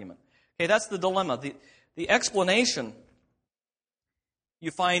this argument. Okay, that's the dilemma. The explanation you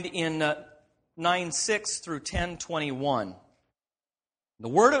find in 9:6 through 10:21. The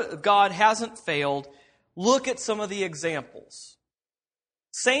Word of God hasn't failed. Look at some of the examples.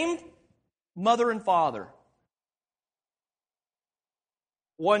 Same mother and father.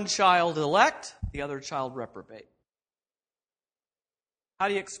 One child elect, the other child reprobate. How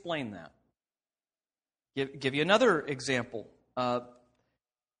do you explain that? Give you another example. How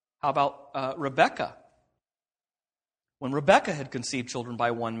about Rebekah? When Rebekah had conceived children by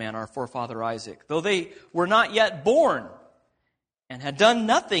one man, our forefather Isaac, though they were not yet born and had done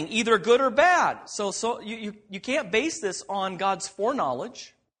nothing, either good or bad. So you can't base this on God's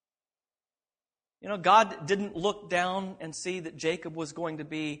foreknowledge. God didn't look down and see that Jacob was going to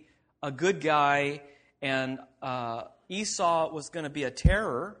be a good guy and Esau was going to be a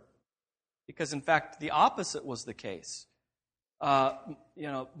terror, because in fact the opposite was the case.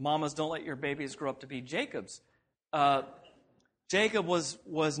 Mamas, don't let your babies grow up to be Jacobs. Jacob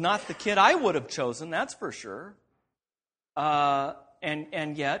was not the kid I would have chosen, that's for sure.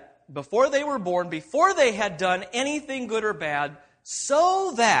 And yet, before they were born, before they had done anything good or bad,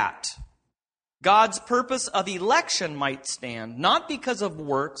 so that God's purpose of election might stand, not because of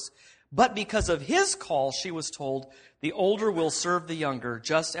works, but because of his call, she was told, the older will serve the younger,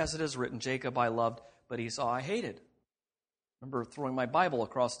 just as it is written, Jacob I loved, but Esau I hated. I remember throwing my Bible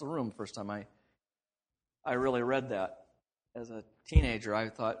across the room the first time I really read that. As a teenager, I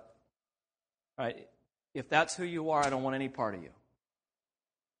thought, all right, if that's who you are, I don't want any part of you.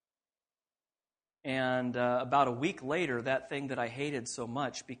 And about a week later, that thing that I hated so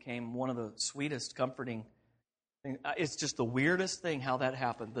much became one of the sweetest, comforting things. It's just the weirdest thing how that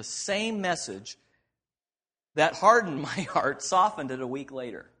happened. The same message that hardened my heart softened it a week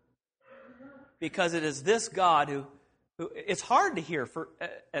later. Because it is this God who it's hard to hear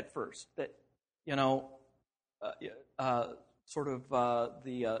at first that,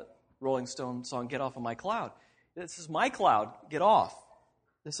 the Rolling Stone song, Get Off of My Cloud. This is my cloud. Get off.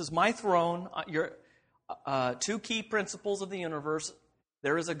 This is my throne. Your two key principles of the universe.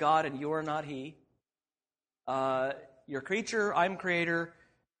 There is a God and you are not he. You're creature, I'm creator,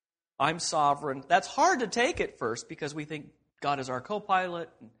 I'm sovereign. That's hard to take at first because we think God is our co-pilot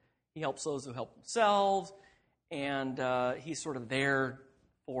and he helps those who help themselves. and he's sort of there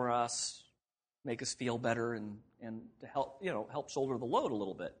for us, make us feel better, and to help shoulder the load a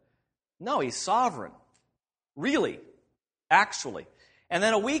little bit. No, he's sovereign. Really, actually. And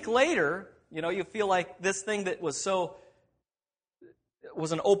then a week later, you feel like this thing that was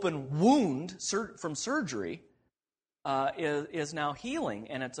an open wound from surgery is now healing,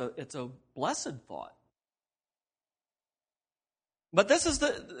 and it's a blessed thought. But this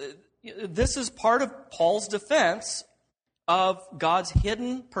is part of Paul's defense of God's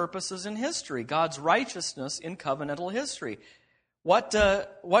hidden purposes in history, God's righteousness in covenantal history. What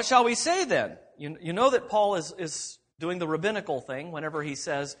shall we say then? You know that Paul is doing the rabbinical thing whenever he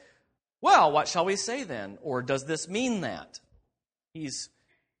says, well, what shall we say then? Or does this mean that? He's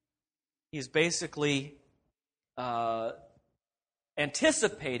basically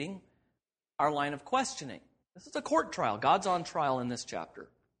anticipating our line of questioning. This is a court trial. God's on trial in this chapter.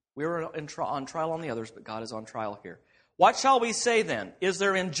 We were on trial on the others, but God is on trial here. What shall we say then? Is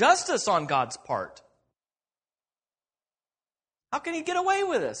there injustice on God's part? How can he get away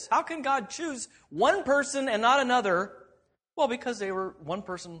with this? How can God choose one person and not another? Well, because one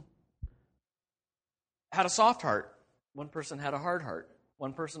person had a soft heart. One person had a hard heart.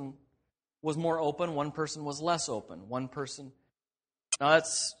 One person was more open. One person was less open. Now,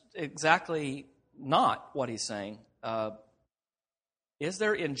 that's exactly not what he's saying. Is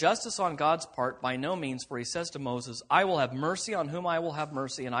there injustice on God's part? By no means, for he says to Moses, I will have mercy on whom I will have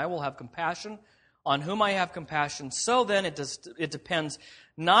mercy, and I will have compassion on whom I have compassion. So then it depends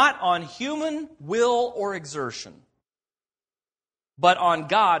not on human will or exertion, but on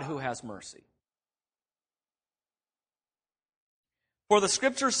God who has mercy. For the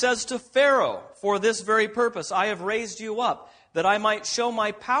Scripture says to Pharaoh, for this very purpose I have raised you up, that I might show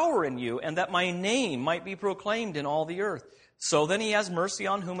my power in you, and that my name might be proclaimed in all the earth. So then he has mercy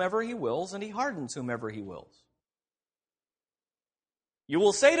on whomever he wills, and he hardens whomever he wills. You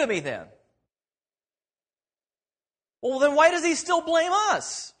will say to me then, well, then why does he still blame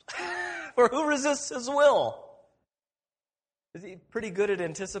us? For who resists his will? Is he pretty good at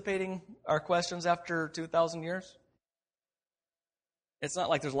anticipating our questions after 2,000 years? It's not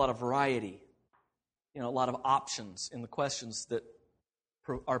like there's a lot of variety, a lot of options in the questions that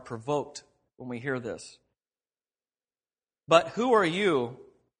are provoked when we hear this. But who are you,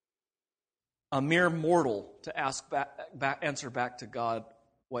 a mere mortal, to answer back to God,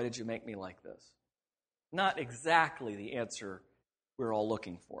 why did you make me like this? Not exactly the answer we're all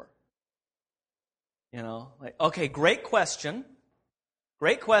looking for. Okay, great question.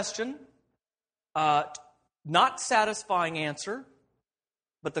 Great question. Not satisfying answer.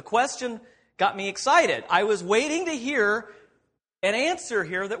 But the question got me excited. I was waiting to hear an answer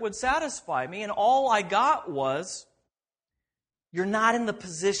here that would satisfy me, and all I got was, you're not in the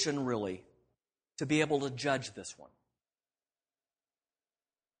position, really, to be able to judge this one.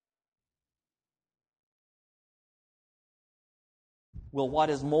 Will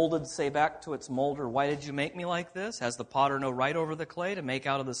what is molded say back to its molder, why did you make me like this? Has the potter no right over the clay to make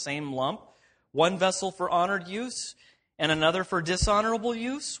out of the same lump one vessel for honored use and another for dishonorable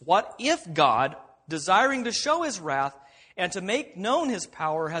use? What if God, desiring to show his wrath and to make known his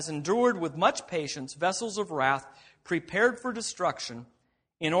power, has endured with much patience vessels of wrath prepared for destruction,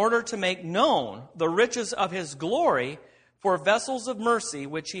 in order to make known the riches of his glory for vessels of mercy,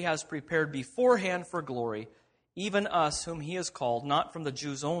 which he has prepared beforehand for glory, even us whom he has called, not from the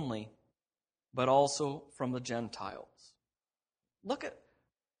Jews only, but also from the Gentiles.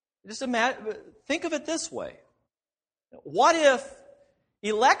 Think of it this way. What if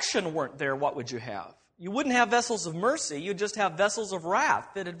election weren't there? What would you have? You wouldn't have vessels of mercy. You'd just have vessels of wrath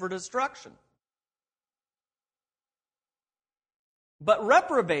fitted for destruction. But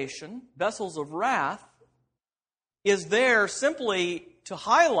reprobation, vessels of wrath, is there simply to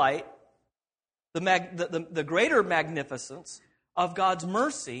highlight the greater magnificence of God's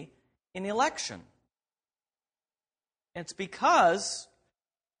mercy in election. It's because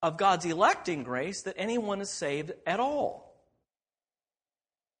of God's electing grace that anyone is saved at all.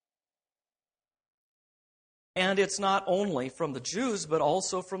 And it's not only from the Jews, but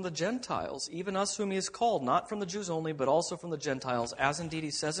also from the Gentiles, even us whom he has called, not from the Jews only, but also from the Gentiles, as indeed he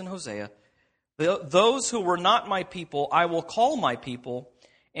says in Hosea, those who were not my people, I will call my people,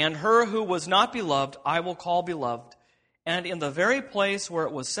 and her who was not beloved, I will call beloved. And in the very place where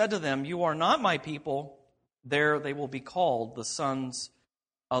it was said to them, you are not my people, there they will be called the sons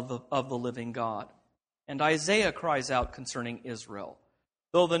of the living God. And Isaiah cries out concerning Israel,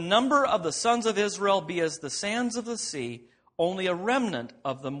 though the number of the sons of Israel be as the sands of the sea, only a remnant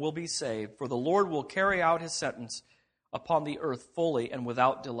of them will be saved, for the Lord will carry out his sentence upon the earth fully and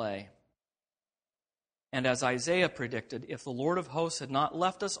without delay. And as Isaiah predicted, if the Lord of hosts had not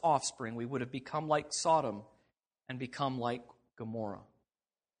left us offspring, we would have become like Sodom and become like Gomorrah.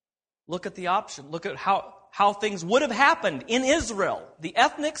 Look at the option. Look at how things would have happened in Israel, the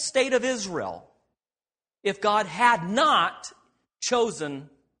ethnic state of Israel, if God had not chosen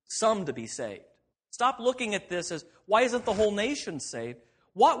some to be saved. Stop looking at this as, why isn't the whole nation saved?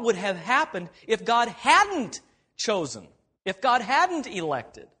 What would have happened if God hadn't chosen, if God hadn't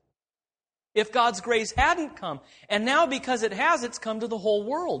elected, if God's grace hadn't come? And now because it has, it's come to the whole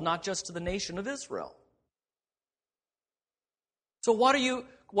world, not just to the nation of Israel. So what are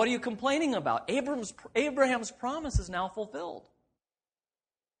you complaining about? Abraham's promise is now fulfilled.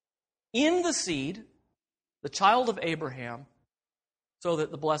 In the seed, the child of Abraham, so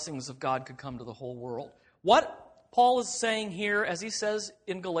that the blessings of God could come to the whole world. What Paul is saying here, as he says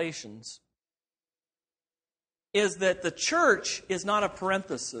in Galatians, is that the church is not a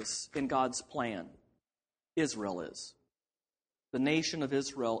parenthesis in God's plan. Israel is. The nation of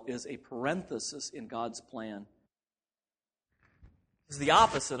Israel is a parenthesis in God's plan. This is the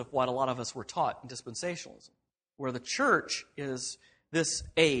opposite of what a lot of us were taught in dispensationalism, where the church is this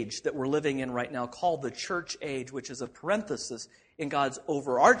age that we're living in right now, called the church age, which is a parenthesis in God's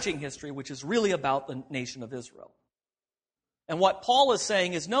overarching history, which is really about the nation of Israel. And what Paul is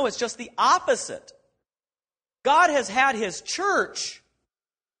saying is, no, it's just the opposite. God has had His church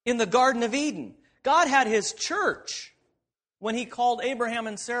in the Garden of Eden. God had His church when He called Abraham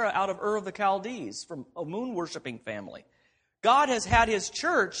and Sarah out of Ur of the Chaldees from a moon-worshipping family. God has had His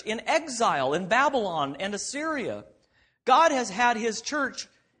church in exile in Babylon and Assyria. God has had His church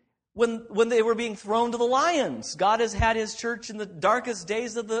when they were being thrown to the lions. God has had His church in the darkest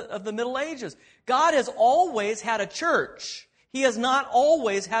days of the Middle Ages. God has always had a church. He has not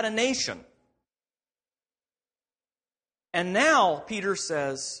always had a nation. And now, Peter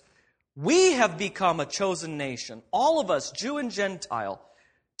says, we have become a chosen nation. All of us, Jew and Gentile,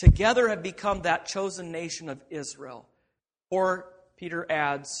 together have become that chosen nation of Israel. Or, Peter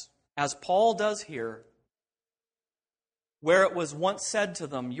adds, as Paul does here, where it was once said to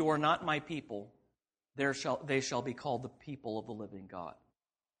them, you are not my people, they shall be called the people of the living God.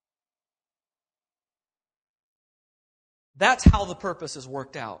 That's how the purpose is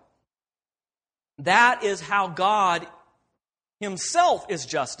worked out. That is how God Himself is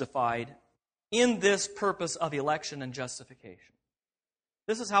justified in this purpose of election and justification.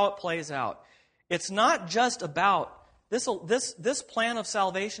 This is how it plays out. It's not just about, this plan of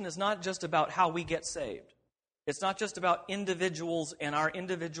salvation is not just about how we get saved. It's not just about individuals and our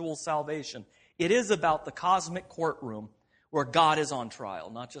individual salvation. It is about the cosmic courtroom where God is on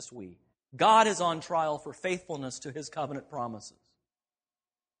trial, not just we. God is on trial for faithfulness to His covenant promises.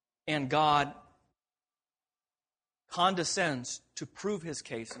 And God condescends to prove His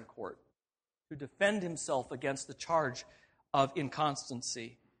case in court, to defend Himself against the charge of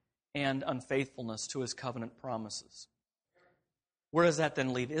inconstancy and unfaithfulness to His covenant promises. Where does that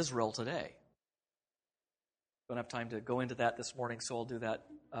then leave Israel today? Don't have time to go into that this morning, so I'll do that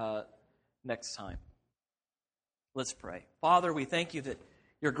next time. Let's pray. Father, we thank You that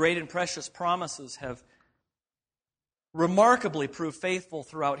Your great and precious promises have remarkably proved faithful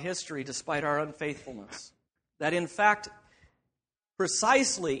throughout history despite our unfaithfulness. That in fact,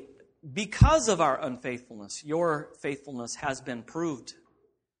 precisely because of our unfaithfulness, Your faithfulness has been proved,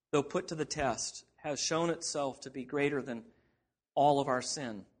 though put to the test, has shown itself to be greater than all of our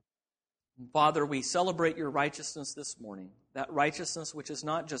sin. And Father, we celebrate Your righteousness this morning, that righteousness which is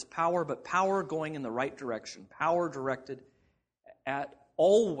not just power, but power going in the right direction, power directed at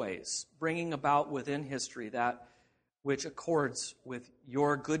always bringing about within history that which accords with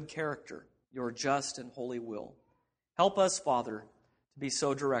Your good character, Your just and holy will. Help us, Father, to be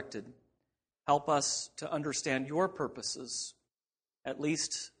so directed. Help us to understand Your purposes, at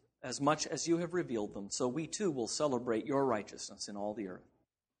least as much as You have revealed them, so we too will celebrate Your righteousness in all the earth.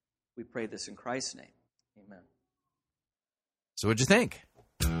 We pray this in Christ's name. Amen. So what'd you think?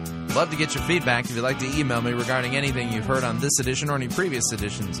 Love to get your feedback. If you'd like to email me regarding anything you've heard on this edition or any previous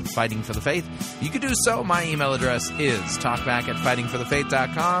editions of Fighting for the Faith, you can do so. My email address is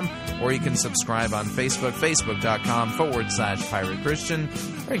talkback@fightingforthefaith.com, or you can subscribe on Facebook, facebook.com/Pirate Christian,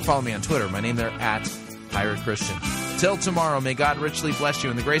 or you can follow me on Twitter. My name there @Pirate Christian. Till tomorrow, may God richly bless you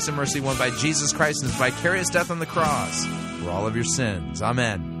in the grace and mercy won by Jesus Christ and His vicarious death on the cross for all of your sins.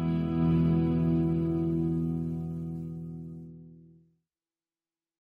 Amen.